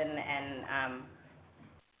the end, and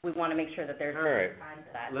we want to make sure that there's time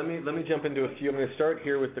for that. Let me jump into a few. I'm going to start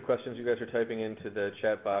here with the questions you guys are typing into the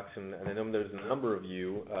chat box, and I know there's a number of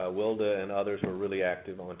you, Wilda and others, who are really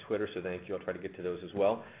active on Twitter, so thank you. I'll try to get to those as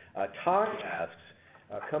well. Todd asks,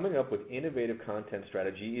 coming up with innovative content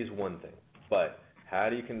strategy is one thing, but how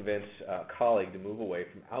do you convince a colleague to move away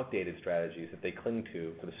from outdated strategies that they cling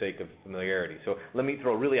to for the sake of familiarity? So let me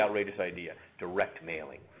throw a really outrageous idea: direct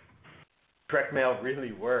mailing. Direct mail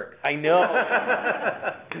really works. I know.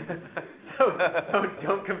 So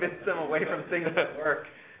don't convince them away from things that work.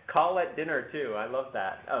 Call at dinner too. I love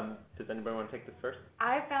that. Does anybody want to take this first?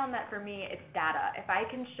 I found that for me, it's data. If I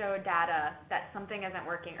can show data that something isn't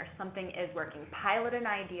working or something is working, pilot an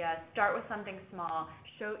idea, start with something small,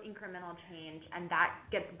 show incremental change, and that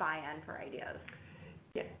gets buy-in for ideas.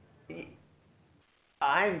 Yeah.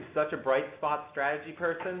 I'm such a bright spot strategy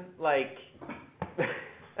person. Like,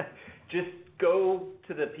 just go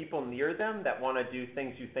to the people near them that want to do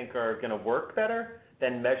things you think are going to work better.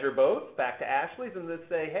 Then measure both, back to Ashley's, and just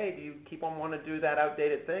say, hey, do you keep on wanting to do that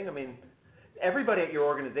outdated thing? I mean, everybody at your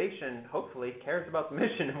organization, hopefully, cares about the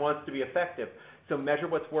mission and wants to be effective. So measure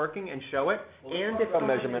what's working and show it. Well, and let's talk about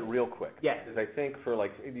measurement real quick. Yes. Because I think for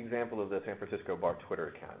the example of the San Francisco bar Twitter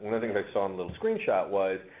account, one of the things I saw in the little screenshot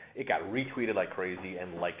was it got retweeted like crazy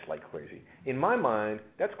and liked like crazy. In my mind,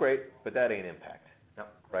 that's great, but that ain't impact. No.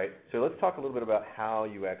 Right? So let's talk a little bit about how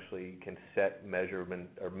you actually can set measurement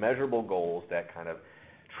or measurable goals that kind of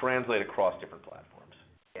translate across different platforms.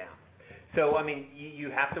 Yeah. So, I mean, you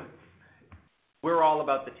have to, we're all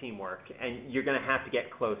about the teamwork, and you're going to have to get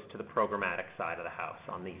close to the programmatic side of the house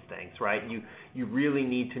on these things, right? You really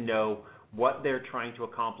need to know what they're trying to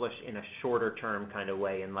accomplish in a shorter term kind of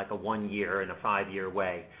way, in like a 1 year and a 5 year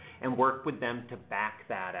way, and work with them to back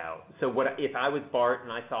that out. So if I was Bart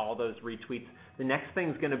and I saw all those retweets, the next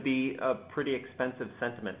thing's going to be a pretty expensive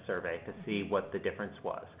sentiment survey to see what the difference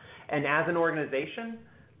was. And as an organization,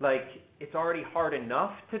 Like, it's already hard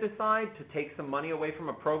enough to decide to take some money away from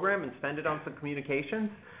a program and spend it on some communications.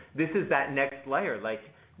 This is that next layer. Like,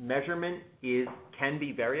 measurement can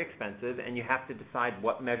be very expensive, and you have to decide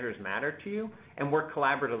what measures matter to you and work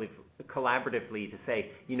collaboratively to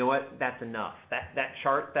say, you know what, that's enough. That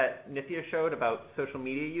chart that Nithya showed about social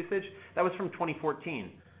media usage, that was from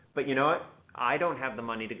 2014. But you know what? I don't have the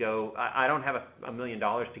money to go, I don't have $1 million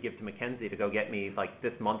to give to Mackenzie to go get me like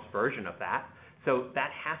this month's version of that. So that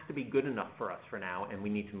has to be good enough for us for now, and we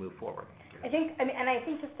need to move forward. I think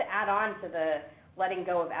just to add on to the letting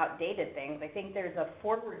go of outdated things, I think there's a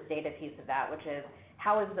forward data piece of that, which is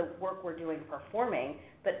how is the work we're doing performing,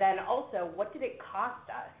 but then also what did it cost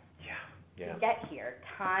us to get here?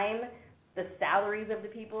 Time, the salaries of the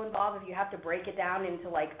people involved, if you have to break it down into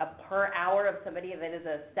like a per hour of somebody that is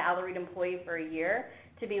a salaried employee for a year,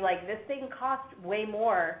 to be like, this thing cost way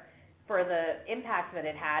more for the impact that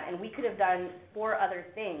it had, and we could have done 4 other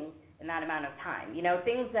things in that amount of time. You know,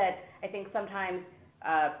 things that I think sometimes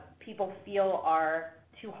people feel are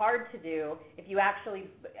too hard to do. If you actually,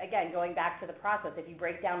 again, going back to the process, if you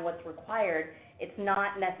break down what's required, it's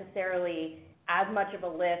not necessarily as much of a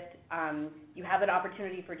lift. You have an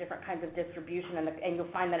opportunity for different kinds of distribution, and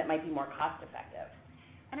you'll find that it might be more cost effective.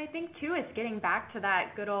 And I think, too, it's getting back to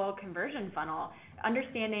that good old conversion funnel,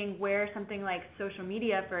 understanding where something like social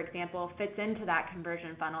media, for example, fits into that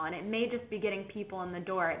conversion funnel. And it may just be getting people in the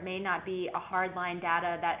door. It may not be a hardline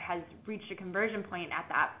data that has reached a conversion point at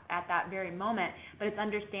that very moment, but it's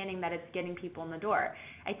understanding that it's getting people in the door.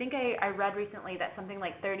 I think I read recently that something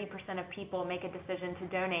like 30% of people make a decision to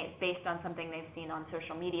donate based on something they've seen on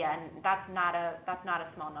social media, and that's not a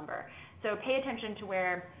small number. So pay attention to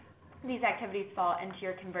where these activities fall into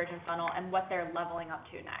your conversion funnel and what they're leveling up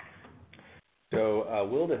to next. So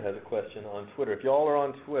Wilda has a question on Twitter. If y'all are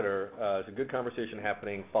on Twitter, it's a good conversation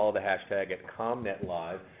happening. Follow the hashtag at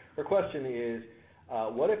ComNetLive. Her question is,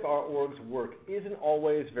 what if our org's work isn't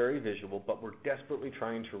always very visual, but we're desperately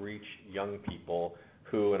trying to reach young people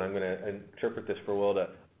who, and I'm going to interpret this for Wilda,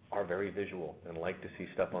 are very visual and like to see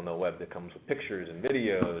stuff on the web that comes with pictures and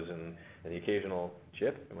videos and the occasional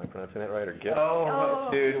GIF. Am I pronouncing that right, or GIF? Oh.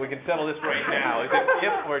 Dude, we can settle this right now. Is it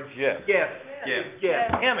GIF or GIF? GIF. GIF.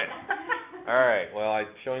 GIF. Damn it. All right. Well, I'm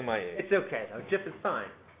showing my age. It's okay, though. GIF is fine.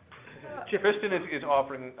 Kristen is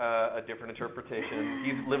offering a different interpretation.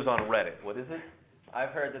 He lives on Reddit. What is it?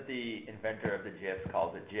 I've heard that the inventor of the GIF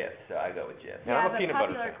calls it GIF, so I go with GIF. Yeah, I'm a the peanut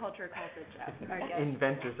butter popular fan. culture calls it GIF.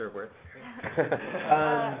 Inventors are worth.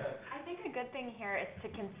 I think a good thing here is to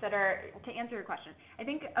consider, to answer your question, I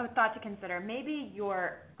think a thought to consider, maybe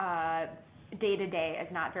your day-to-day is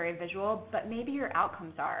not very visual, but maybe your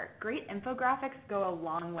outcomes are. Great infographics go a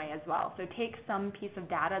long way as well. So take some piece of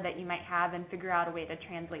data that you might have and figure out a way to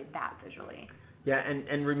translate that visually. Yeah,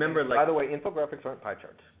 and remember, like... By the way, infographics aren't pie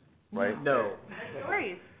charts, right? No.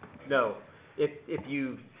 Stories. No. If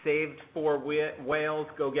you've saved 4 whales,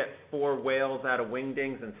 go get 4 whales out of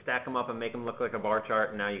wingdings and stack them up and make them look like a bar chart,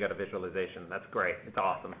 and now you got a visualization. That's great. It's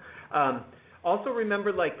awesome. Also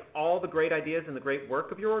remember, like, all the great ideas and the great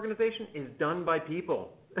work of your organization is done by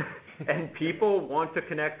people. And people want to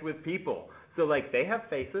connect with people. So, like, they have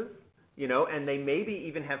faces, you know, and they maybe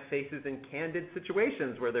even have faces in candid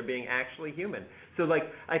situations where they're being actually human. So, like,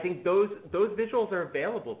 I think those visuals are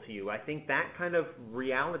available to you. I think that kind of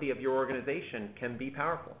reality of your organization can be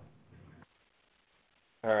powerful.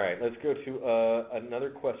 All right, let's go to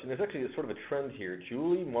another question. There's actually a sort of a trend here.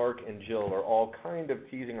 Julie, Mark, and Jill are all kind of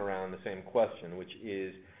teasing around the same question, which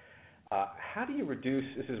is, how do you reduce,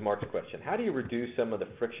 this is Mark's question, how do you reduce some of the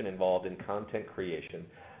friction involved in content creation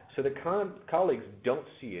so the colleagues don't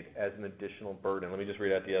see it as an additional burden? Let me just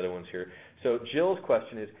read out the other ones here. So Jill's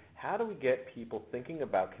question is, how do we get people thinking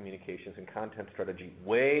about communications and content strategy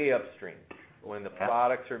way upstream when the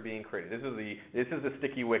products are being created? This is the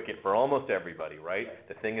sticky wicket for almost everybody, right?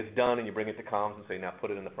 The thing is done and you bring it to comms and say, now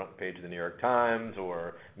put it in the front page of the New York Times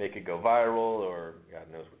or make it go viral, or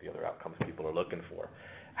God knows what the other outcomes people are looking for.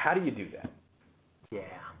 How do you do that? Yeah.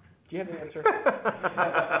 Do you have an answer?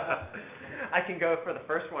 I can go for the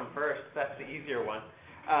first one first. That's the easier one.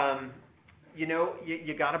 You know,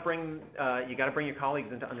 you got to bring your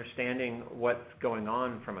colleagues into understanding what's going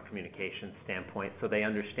on from a communications standpoint, so they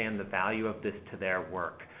understand the value of this to their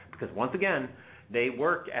work. Because once again, they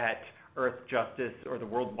work at Earth Justice or the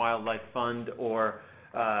World Wildlife Fund or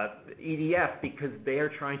EDF because they are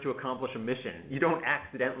trying to accomplish a mission. You don't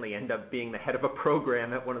accidentally end up being the head of a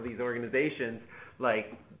program at one of these organizations,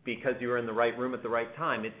 like, because you were in the right room at the right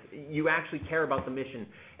time. You actually care about the mission.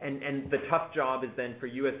 And the tough job is then for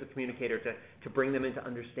you as the communicator to bring them into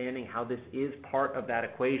understanding how this is part of that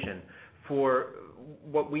equation for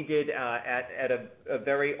what we did at a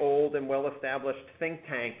very old and well-established think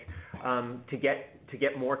tank to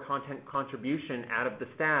get more content contribution out of the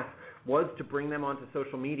staff was to bring them onto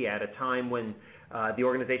social media at a time when the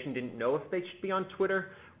organization didn't know if they should be on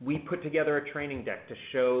Twitter. We put together a training deck to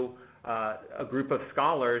show a group of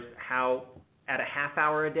scholars how at a half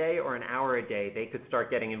hour a day or an hour a day they could start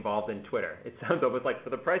getting involved in Twitter. It sounds almost like for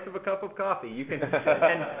the price of a cup of coffee. You can,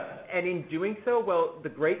 and in doing so, well, the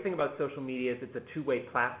great thing about social media is it's a two-way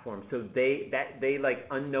platform. So they like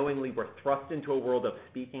unknowingly were thrust into a world of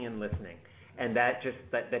speaking and listening. And that just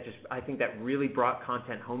I think that really brought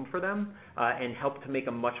content home for them and helped to make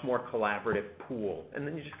a much more collaborative pool. And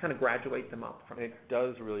then you just kind of graduate them up from it.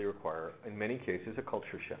 Does really require, in many cases, a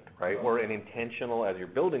culture shift, right? Or an intentional, as you're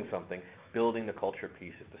building something, building the culture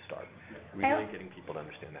piece at the start. Really getting people to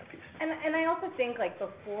understand that piece. And I also think, like,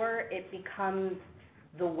 before it becomes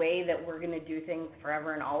the way that we're going to do things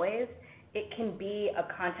forever and always, it can be a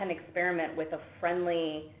content experiment with a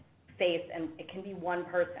friendly face, and it can be one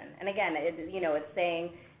person. And again, it's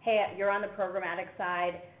saying, hey, you're on the programmatic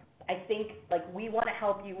side. I think, like, we want to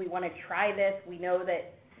help you. We want to try this. We know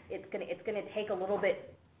that it's gonna take a little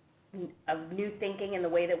bit of new thinking in the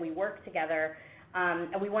way that we work together,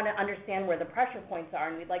 and we want to understand where the pressure points are,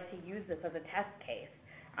 and we'd like to use this as a test case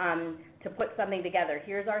to put something together.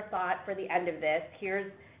 Here's our thought for the end of this.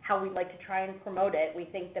 Here's how we'd like to try and promote it. We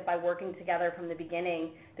think that by working together from the beginning,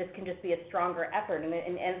 this can just be a stronger effort. And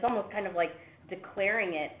it's almost kind of like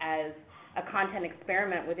declaring it as a content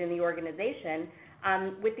experiment within the organization,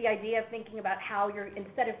 with the idea of thinking about how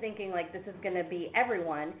instead of thinking like this is going to be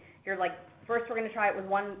everyone, you're like, first we're going to try it with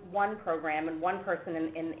one program and one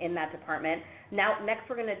person in that department. Next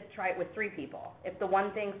we're going to try it with 3 people. If the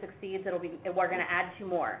one thing succeeds, we're going to add 2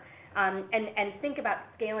 more. And think about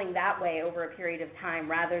scaling that way over a period of time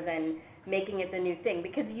rather than making it the new thing.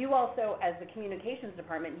 Because you also, as the communications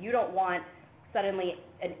department, you don't want suddenly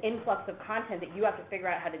an influx of content that you have to figure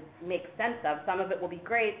out how to make sense of. Some of it will be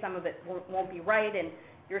great, some of it won't be right, and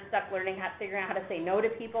you're stuck figuring out how to say no to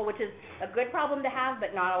people, which is a good problem to have,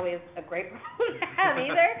 but not always a great problem to have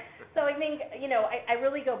either. So I think, I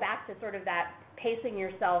really go back to sort of that pacing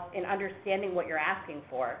yourself in understanding what you're asking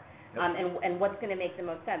for. And what's going to make the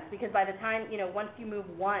most sense. Because by the time, once you move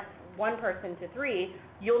one person to 3,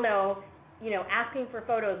 you'll know, asking for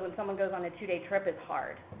photos when someone goes on a 2-day trip is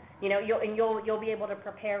hard. You'll be able to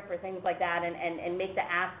prepare for things like that and make the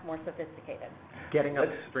ask more sophisticated. Getting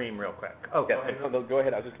upstream real quick. Oh, yeah, go ahead. No, go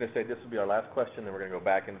ahead. I was just going to say this will be our last question, then we're going to go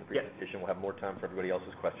back into the presentation. We'll have more time for everybody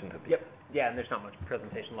else's questions at the end. Yeah, and there's not much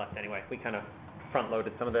presentation left anyway. We kind of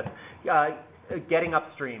front-loaded some of this. Getting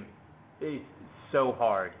upstream is so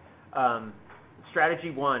hard.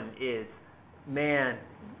 Strategy 1 is, man,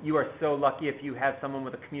 you are so lucky if you have someone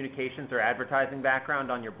with a communications or advertising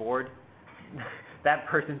background on your board. That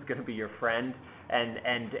person's going to be your friend,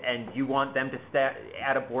 and you want them to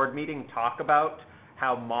at a board meeting talk about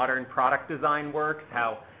how modern product design works,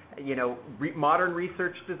 how modern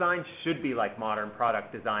research design should be like modern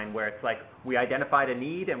product design, where it's like we identified a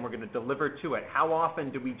need and we're going to deliver to it. How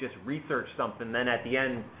often do we just research something, then at the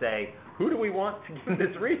end say, who do we want to give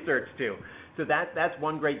this research to? So that's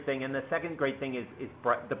one great thing. And the second great thing is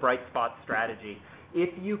the bright spot strategy. If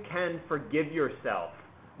you can forgive yourself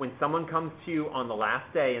when someone comes to you on the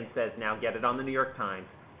last day and says, now get it on the New York Times,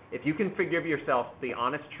 if you can forgive yourself the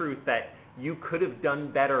honest truth that you could have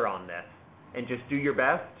done better on this and just do your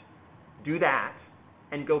best, do that,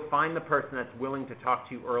 and go find the person that's willing to talk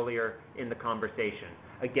to you earlier in the conversation.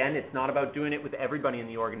 Again, it's not about doing it with everybody in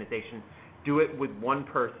the organization. Do it with one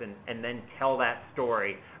person and then tell that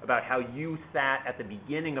story about how you sat at the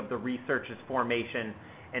beginning of the research's formation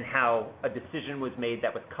and how a decision was made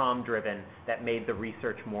that was comm-driven that made the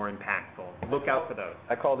research more impactful. Look out for those.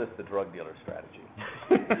 I call this the drug dealer strategy.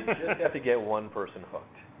 You just have to get one person hooked.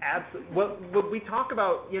 Absolutely. What we talk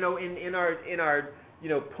about, in our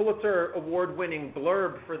Pulitzer Award-winning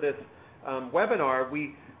blurb for this webinar,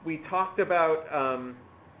 we talked about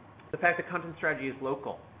the fact that content strategy is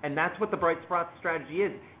local. And that's what the Bright Spot strategy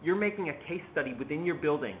is. You're making a case study within your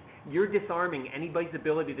building. You're disarming anybody's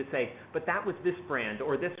ability to say, but that was this brand,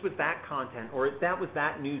 or this was that content, or that was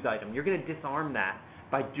that news item. You're going to disarm that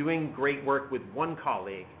by doing great work with one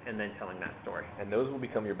colleague and then telling that story. And those will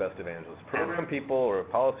become your best evangelists. Program people or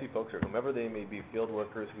policy folks or whomever they may be, field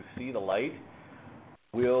workers who see the light,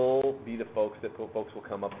 will be the folks that folks will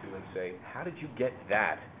come up to and say, how did you get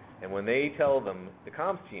that? And when they tell them, the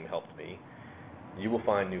comms team helped me, you will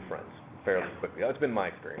find new friends fairly quickly. That's been my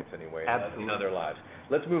experience anyway. Absolutely. In other lives.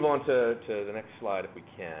 Let's move on to the next slide if we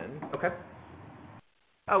can. Okay.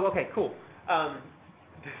 Oh, okay, cool.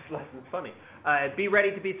 This lesson's funny. Be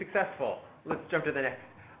ready to be successful. Let's jump to the next.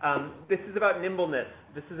 This is about nimbleness.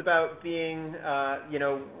 This is about being,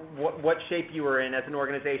 what shape you are in as an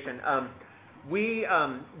organization. We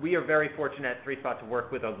are very fortunate at Threespot to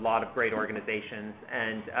work with a lot of great organizations,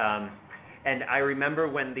 and I remember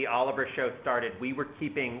when the Oliver Show started, we were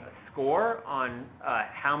keeping a score on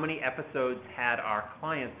how many episodes had our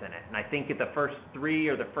clients in it. And I think at the first 3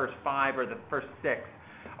 or the first 5 or the first 6,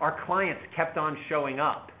 our clients kept on showing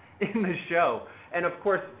up in the show. And of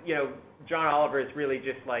course, John Oliver is really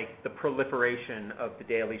just like the proliferation of the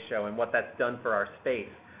Daily Show and what that's done for our space.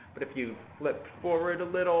 But if you flip forward a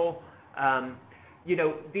little,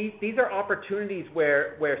 these are opportunities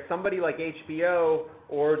where somebody like HBO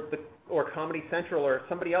or Comedy Central or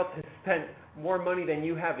somebody else has spent more money than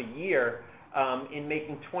you have a year in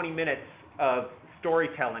making 20 minutes of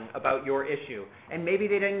storytelling about your issue. And maybe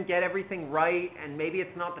they didn't get everything right, and maybe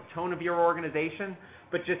it's not the tone of your organization,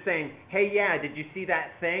 but just saying, hey, yeah, did you see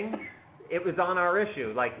that thing? It was on our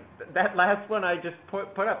issue. Like, that last one I just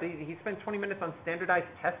put up, he spent 20 minutes on standardized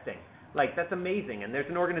testing. Like, that's amazing. And there's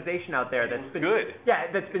an organization out there that's been good.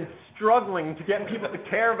 Yeah, that's been struggling to get people to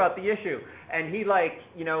care about the issue. And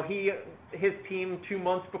his team 2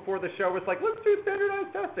 months before the show was like, let's do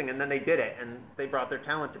standardized testing, and then they did it, and they brought their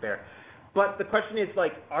talent to bear. But the question is,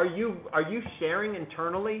 like, are you sharing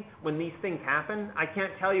internally when these things happen? I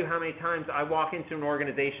can't tell you how many times I walk into an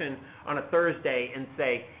organization on a Thursday and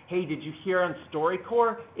say, hey, did you hear on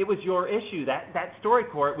StoryCorps? It was your issue. That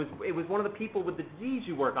StoryCorps, it was one of the people with the disease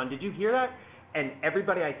you work on. Did you hear that? And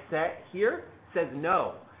everybody I hear says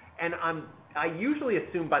no. And I usually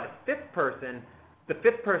assume by the fifth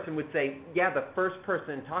person would say, yeah, the first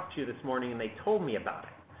person talked to you this morning and they told me about it.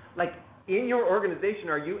 Like, in your organization,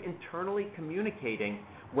 are you internally communicating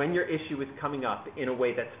when your issue is coming up in a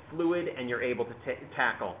way that's fluid and you're able to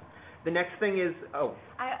tackle? The next thing is,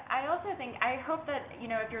 I also think, I hope that,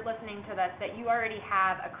 if you're listening to this, that you already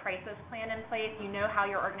have a crisis plan in place. You know how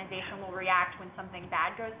your organization will react when something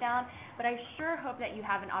bad goes down. But I sure hope that you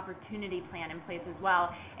have an opportunity plan in place as well,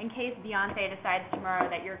 in case Beyonce decides tomorrow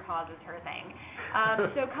that your cause is her thing.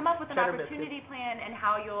 So come up with an opportunity plan and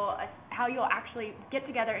how you'll actually get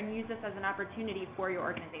together and use this as an opportunity for your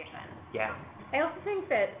organization. Yeah. I also think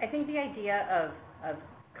the idea of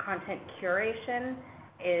content curation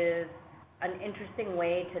is an interesting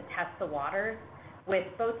way to test the waters with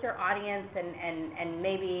both your audience and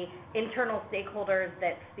maybe internal stakeholders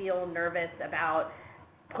that feel nervous about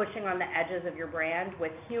pushing on the edges of your brand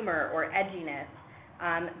with humor or edginess.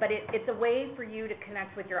 But it's a way for you to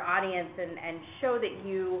connect with your audience and show that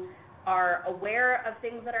you are aware of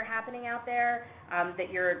things that are happening out there,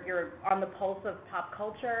 that you're on the pulse of pop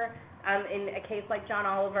culture, in a case like John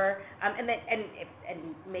Oliver, and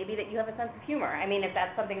maybe that you have a sense of humor. I mean, if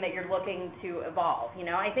that's something that you're looking to evolve,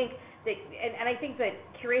 I think that, and I think that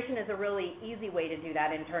curation is a really easy way to do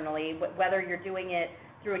that internally, whether you're doing it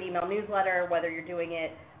through an email newsletter, whether you're doing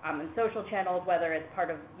it in social channels, whether it's part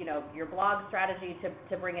of your blog strategy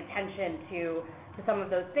to bring attention to some of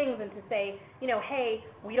those things and to say, hey,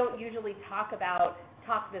 we don't usually talk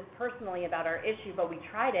this personally about our issue, but we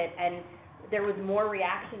tried it and there was more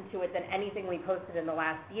reaction to it than anything we posted in the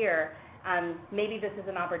last year. Maybe this is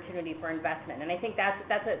an opportunity for investment, and I think that's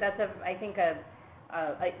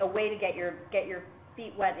a way to get your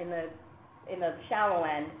feet wet in the shallow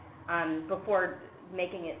end before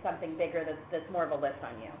making it something bigger that's more of a lift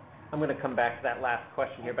on you. I'm going to come back to that last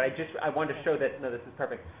question here, but I wanted to show that this is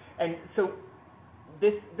perfect. And so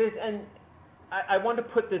and I want to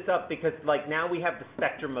put this up because now we have the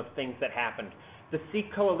spectrum of things that happened. The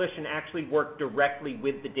Seek Coalition actually worked directly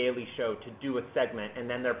with The Daily Show to do a segment, and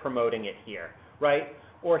then they're promoting it here, right?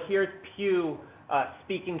 Or here's Pew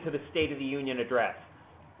speaking to the State of the Union address.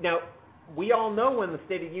 Now, we all know when the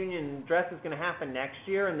State of the Union address is going to happen next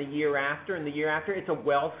year and the year after and the year after. It's a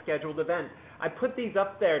well-scheduled event. I put these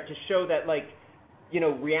up there to show that,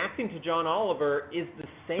 reacting to John Oliver is the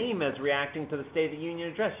same as reacting to the State of the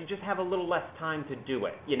Union address. You just have a little less time to do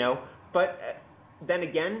it, But then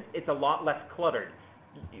again, it's a lot less cluttered.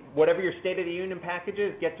 Whatever your State of the Union package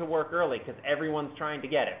is, get to work early because everyone's trying to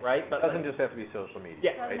get it, right? But it doesn't just have to be social media,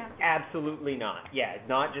 yeah, right? Absolutely not. Yeah,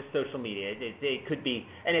 not just social media. It could be,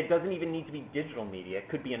 and it doesn't even need to be digital media. It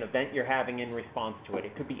could be an event you're having in response to it.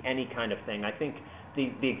 It could be any kind of thing. I think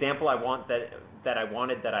the example I wanted that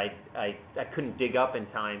I couldn't dig up in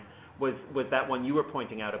time was that one you were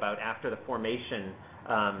pointing out about after the Formation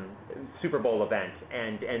Super Bowl event,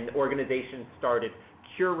 and organizations started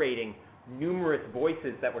curating numerous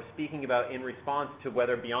voices that were speaking about in response to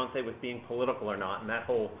whether Beyonce was being political or not, and that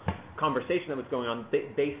whole conversation that was going on,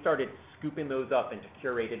 they started scooping those up into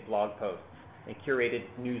curated blog posts. and curated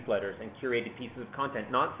newsletters and curated pieces of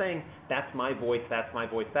content, not saying that's my voice, that's my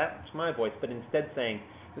voice, that's my voice, but instead saying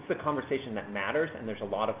this is a conversation that matters and there's a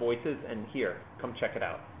lot of voices, and here, come check it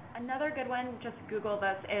out. Another good one, just Google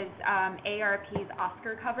this, is AARP's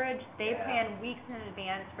Oscar coverage. They plan weeks in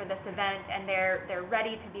advance for this event, and they're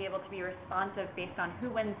ready to be able to be responsive based on who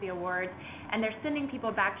wins the awards. And they're sending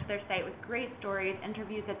people back to their site with great stories,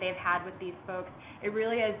 interviews that they've had with these folks. It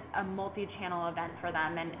really is a multi-channel event for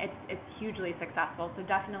them, and it's hugely successful. So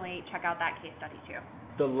definitely check out that case study too.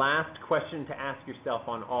 The last question to ask yourself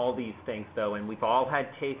on all these things, though, and we've all had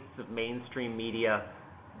tastes of mainstream media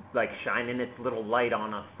like shining its little light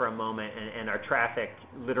on us for a moment, and our traffic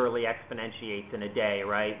literally exponentiates in a day,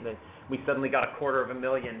 right? That we suddenly got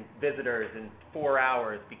 250,000 visitors in 4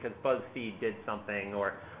 hours because BuzzFeed did something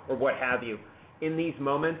or what have you. In these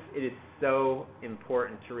moments, it is so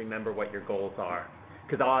important to remember what your goals are,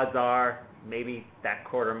 because odds are maybe that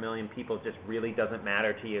 250,000 people just really doesn't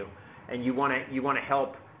matter to you, and you want to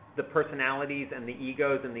help the personalities and the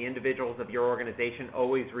egos and the individuals of your organization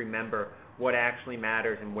always remember what actually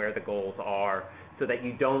matters and where the goals are, so that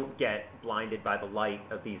you don't get blinded by the light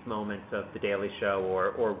of these moments of The Daily Show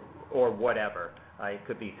or whatever. It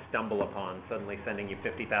could be stumble upon suddenly sending you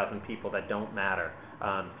 50,000 people that don't matter.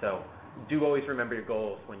 So do always remember your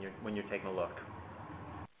goals when you're taking a look.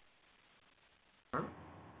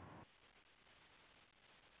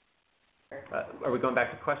 Are we going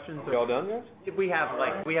back to questions? Are we all done, guys? We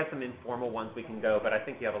have some informal ones we can go, but I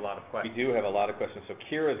think you have a lot of questions. We do have a lot of questions. So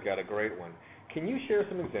Kira's got a great one. Can you share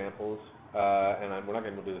some examples, we're not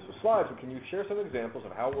going to do this with slides, but can you share some examples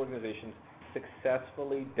of how organizations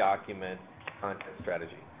successfully document content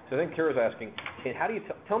strategy? So I think Kira's asking, how do you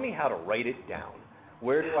tell me how to write it down?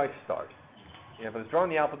 Where do I start? You know, if I was drawing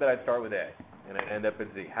the alphabet, I'd start with A, and I'd end up at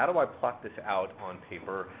Z. How do I plot this out on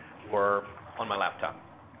paper or on my laptop?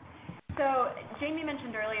 So Jamie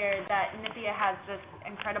mentioned earlier that Nipia has this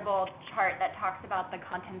incredible chart that talks about the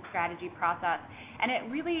content strategy process, and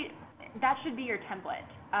that should be your template.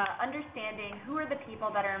 Understanding who are the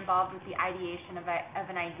people that are involved with the ideation of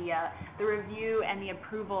an idea, the review and the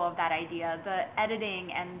approval of that idea, the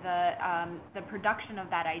editing and the production of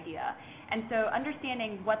that idea. And so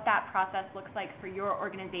understanding what that process looks like for your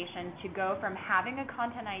organization to go from having a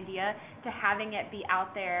content idea to having it be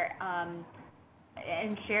out there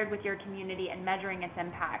and shared with your community and measuring its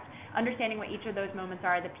impact. Understanding what each of those moments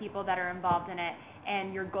are, the people that are involved in it,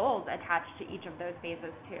 and your goals attached to each of those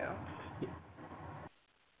phases too.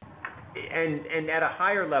 And at a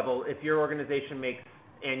higher level, if your organization makes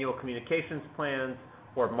annual communications plans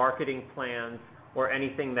or marketing plans or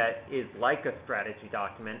anything that is like a strategy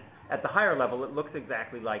document, at the higher level, it looks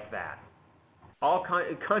exactly like that. All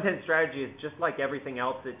content strategy is just like everything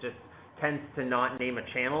else. It just tends to not name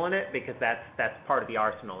a channel in it because that's part of the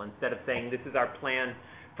arsenal. Instead of saying this is our plan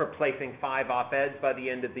for placing 5 op-eds by the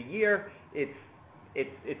end of the year, it's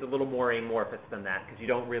a little more amorphous than that because you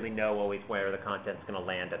don't really know always where the content's going to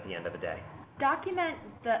land at the end of the day. Document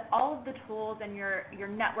all of the tools and your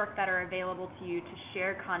network that are available to you to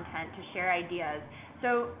share content, to share ideas.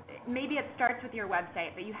 So maybe it starts with your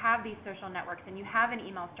website, but you have these social networks and you have an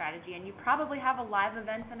email strategy and you probably have a live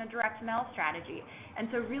events and a direct mail strategy. And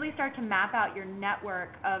so really start to map out your network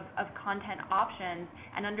of content options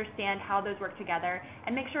and understand how those work together,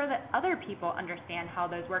 and make sure that other people understand how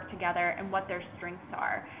those work together and what their strengths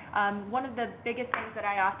are. One of the biggest things that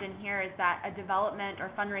I often hear is that a development or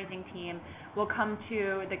fundraising team will come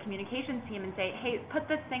to the communications team and say, hey, put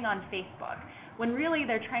this thing on Facebook, when really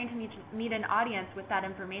they're trying to meet an audience with that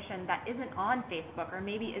information that isn't on Facebook or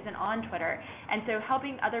maybe isn't on Twitter. And so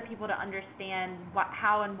helping other people to understand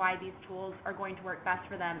how and why these tools are going to work best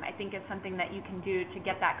for them, I think is something that you can do to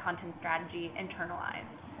get that content strategy internalized.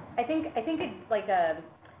 I think it's like a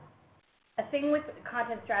thing with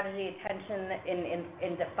content strategy attention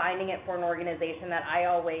in defining it for an organization that I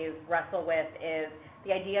always wrestle with is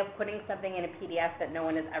the idea of putting something in a PDF that no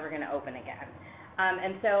one is ever going to open again.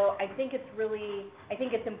 And so I think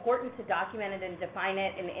it's important to document it and define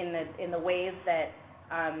it in the ways that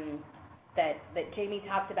Jamie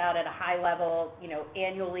talked about at a high level,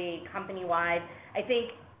 annually, company-wide. I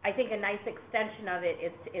think a nice extension of it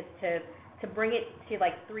is to bring it to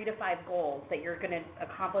like 3 to 5 goals that you're going to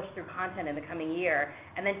accomplish through content in the coming year,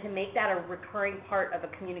 and then to make that a recurring part of a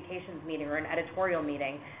communications meeting or an editorial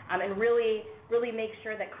meeting, and really make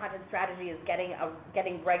sure that content strategy is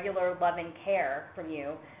getting regular love and care from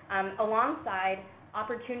you, alongside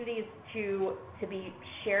opportunities to be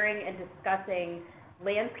sharing and discussing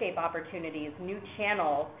landscape opportunities, new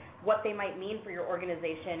channels, what they might mean for your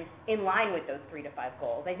organization in line with those 3 to 5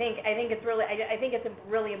 goals. I think it's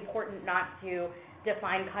really important not to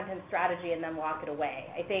define content strategy and then walk it away.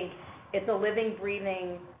 I think it's a living,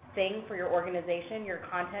 breathing thing for your organization, your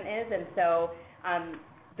content is, and so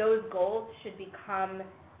those goals should become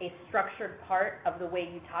a structured part of the way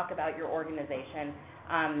you talk about your organization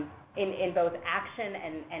in both action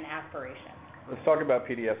and aspiration. Let's talk about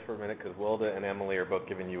PDFs for a minute, because Wilda and Emily are both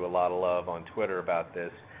giving you a lot of love on Twitter about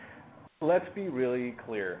this. Let's be really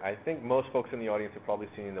clear. I think most folks in the audience have probably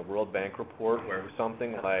seen the World Bank report where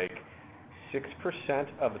something like 6%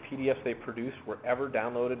 of the PDFs they produced were ever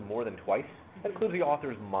downloaded more than twice. That includes the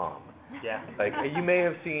author's mom. Yeah. Like, you may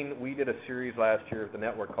have seen, we did a series last year at the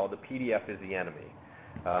network called The PDF is the Enemy.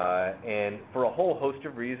 And for a whole host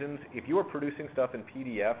of reasons, if you are producing stuff in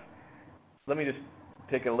PDF, let me just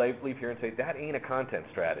take a leap here and say that ain't a content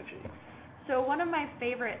strategy. So one of my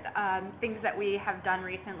favorite things that we have done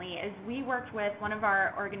recently is we worked with one of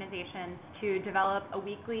our organizations to develop a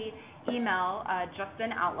weekly email, just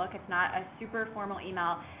an Outlook. It's not a super formal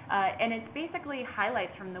email, and it's basically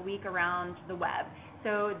highlights from the week around the web.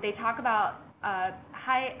 So they talk about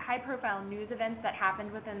high-profile news events that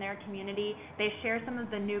happened within their community. They share some of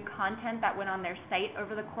the new content that went on their site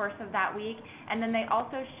over the course of that week, and then they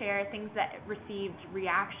also share things that received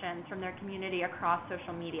reactions from their community across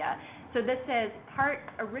social media. So this is part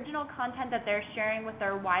original content that they're sharing with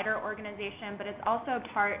their wider organization, but it's also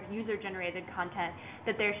part user-generated content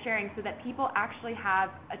that they're sharing so that people actually have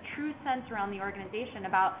a true sense around the organization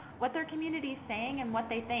about what their community is saying and what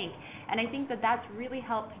they think. And I think that that's really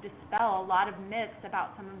helped to dispel a lot of myths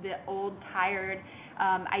about some of the old, tired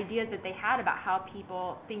ideas that they had about how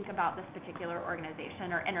people think about this particular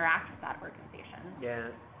organization or interact with that organization. Yeah.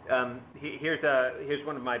 Here's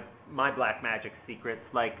one of my black magic secrets.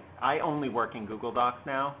 Like, I only work in Google Docs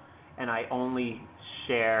now, and I only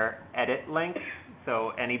share edit links.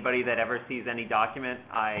 So anybody that ever sees any document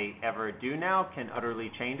I ever do now can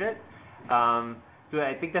utterly change it. So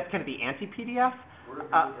I think that's kind of the anti-PDF. We're a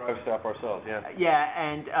Google Drive staff ourselves, yeah. Yeah,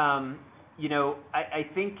 and I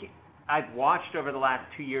think I've watched over the last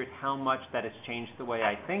 2 years how much that has changed the way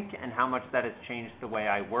I think and how much that has changed the way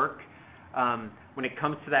I work. When it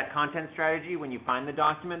comes to that content strategy, when you find the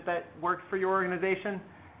document that works for your organization,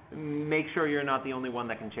 make sure you're not the only one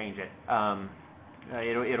that can change it.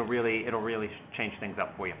 It'll really change things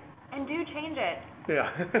up for you. And do change it.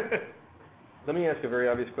 Yeah. Let me ask a very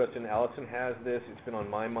obvious question. Allison has this. It's been on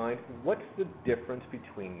my mind. What's the difference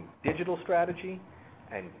between digital strategy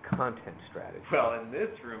and content strategy? Well, in this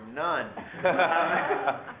room, none.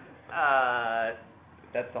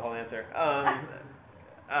 That's the whole answer.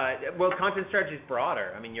 Well, content strategy is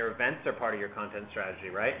broader. I mean, your events are part of your content strategy,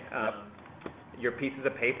 right? Your pieces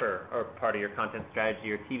of paper are part of your content strategy.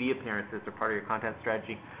 Your TV appearances are part of your content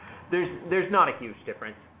strategy. There's not a huge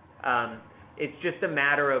difference. It's just a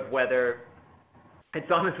matter of whether, it's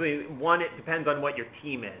honestly, one, it depends on what your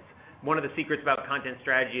team is. One of the secrets about content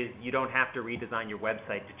strategy is you don't have to redesign your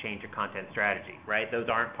website to change your content strategy, right? Those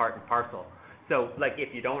aren't part and parcel. So, like,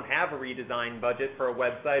 if you don't have a redesign budget for a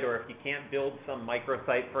website, or if you can't build some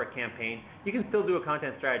microsite for a campaign, you can still do a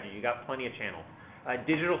content strategy. You got plenty of channels.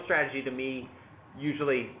 Digital strategy, to me,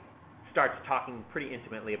 usually starts talking pretty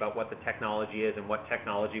intimately about what the technology is and what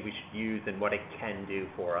technology we should use and what it can do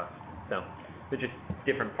for us. So, they're just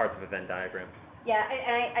different parts of a Venn diagram. Yeah,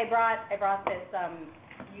 and I brought this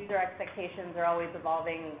user expectations are always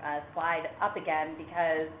evolving slide up again,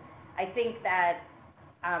 because I think that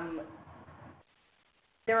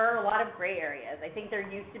there are a lot of gray areas. I think there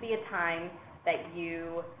used to be a time that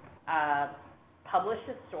you published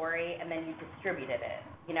a story and then you distributed it,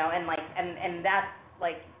 and that's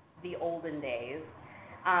like the olden days.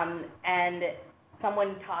 And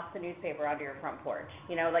someone tossed a newspaper onto your front porch,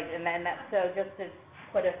 and then so just to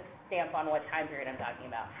put a stamp on what time period I'm talking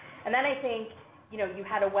about. And then I think, you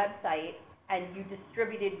had a website and you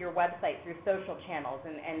distributed your website through social channels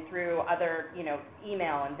and through other,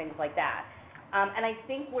 email and things like that. And I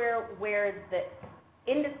think where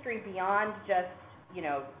the industry beyond just,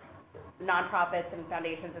 nonprofits and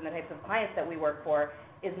foundations and the types of clients that we work for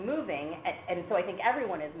is moving, and so I think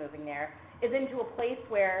everyone is moving there, is into a place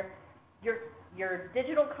where your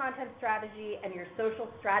digital content strategy and your social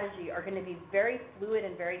strategy are going to be very fluid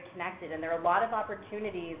and very connected, and there are a lot of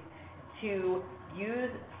opportunities to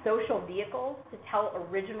use social vehicles to tell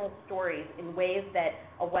original stories in ways that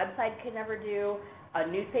a website could never do, a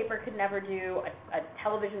newspaper could never do, a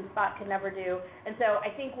television spot could never do. And so I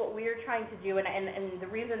think what we're trying to do, and the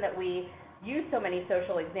reason that we use so many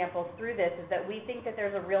social examples through this, is that we think that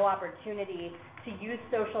there's a real opportunity to use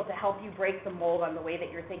social to help you break the mold on the way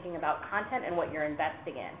that you're thinking about content and what you're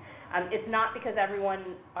investing in. It's not because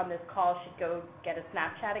everyone on this call should go get a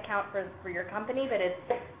Snapchat account for your company, but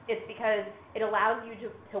it's because it allows you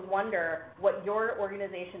to wonder what your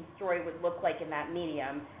organization's story would look like in that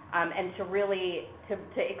medium, and to really to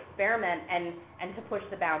experiment and to push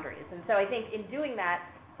the boundaries. And so I think in doing that,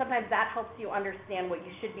 sometimes that helps you understand what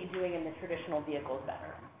you should be doing in the traditional vehicles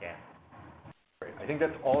better. Yeah. Great. I think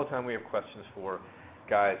that's all the time we have questions for.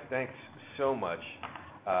 Guys, thanks so much.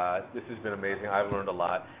 This has been amazing. I've learned a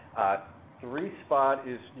lot. Threespot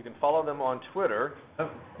is, you can follow them on Twitter,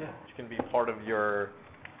 which can be part of your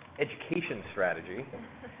education strategy,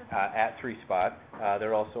 at Threespot.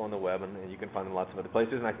 They're also on the web, and you can find them lots of other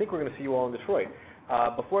places. And I think we're going to see you all in Detroit.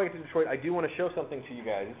 Before I get to Detroit, I do want to show something to you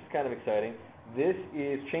guys. This is kind of exciting. This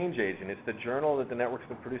is Change Agent. It's the journal that the network's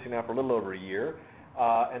been producing now for a little over a year.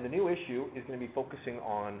 And the new issue is going to be focusing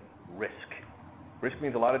on risk. Risk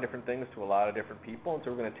means a lot of different things to a lot of different people, and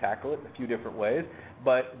so we're going to tackle it in a few different ways.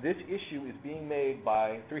 But this issue is being made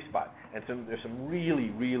by Threespot, and there's some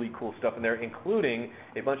really, really cool stuff in there, including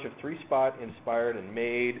a bunch of Threespot-inspired and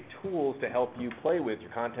made tools to help you play with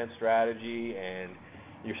your content strategy and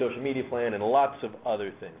your social media plan and lots of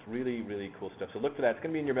other things. Really, really cool stuff. So look for that. It's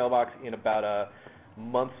going to be in your mailbox in about a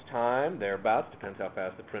month's time, thereabouts, depends how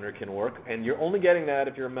fast the printer can work. And you're only getting that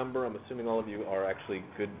if you're a member. I'm assuming all of you are actually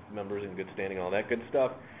good members in good standing, all that good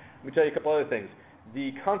stuff. Let me tell you a couple other things.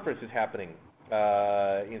 The conference is happening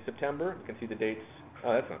in September. You can see the dates.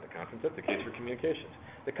 Oh, that's not the conference. That's the Case for Communications.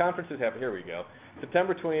 The conference is happening. Here we go.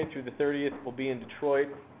 September 28th through the 30th will be in Detroit.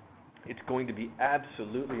 It's going to be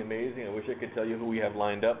absolutely amazing. I wish I could tell you who we have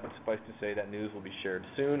lined up, but suffice to say that news will be shared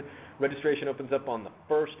soon. Registration opens up on the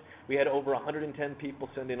 1st. We had over 110 people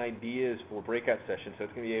send in ideas for breakout sessions, so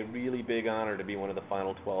it's going to be a really big honor to be one of the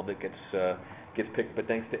final 12 that gets picked. But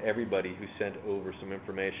thanks to everybody who sent over some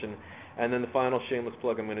information. And then the final shameless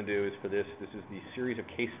plug I'm going to do is for this. This is the series of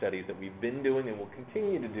case studies that we've been doing and will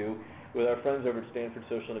continue to do with our friends over at Stanford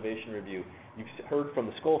Social Innovation Review. You've heard from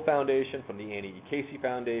the Skoll Foundation, from the Annie E. Casey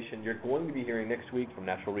Foundation. You're going to be hearing next week from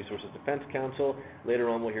Natural Resources Defense Council. Later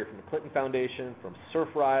on, we'll hear from the Clinton Foundation, from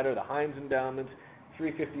Surfrider, the Heinz Endowment,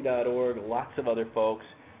 350.org, lots of other folks.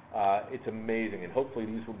 It's amazing, and hopefully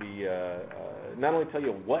these will be not only tell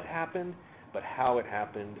you what happened, but how it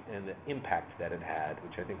happened and the impact that it had,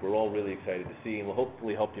 which I think we're all really excited to see, and will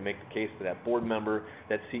hopefully help you make the case to that board member,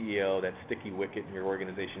 that CEO, that sticky wicket in your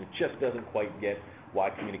organization. It just doesn't quite get why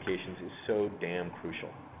communications is so damn crucial.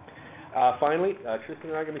 Finally, Tristan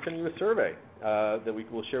and I are going to be sending you a survey that we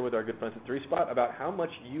will share with our good friends at Threespot about how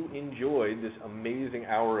much you enjoyed this amazing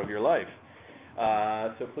hour of your life.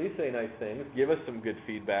 So please say nice things. Give us some good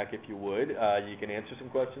feedback if you would. You can answer some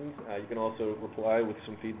questions. You can also reply with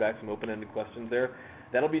some feedback, some open-ended questions there.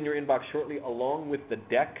 That'll be in your inbox shortly along with the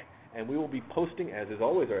deck, and we will be posting, as is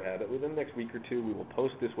always our habit, within the next week or two, we will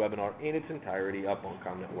post this webinar in its entirety up on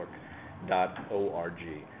comnetwork.org.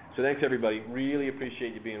 So thanks, everybody. Really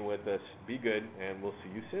appreciate you being with us. Be good, and we'll see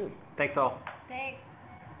you soon. Thanks all. Thanks.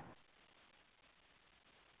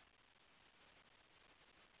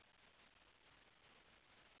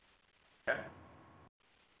 Okay.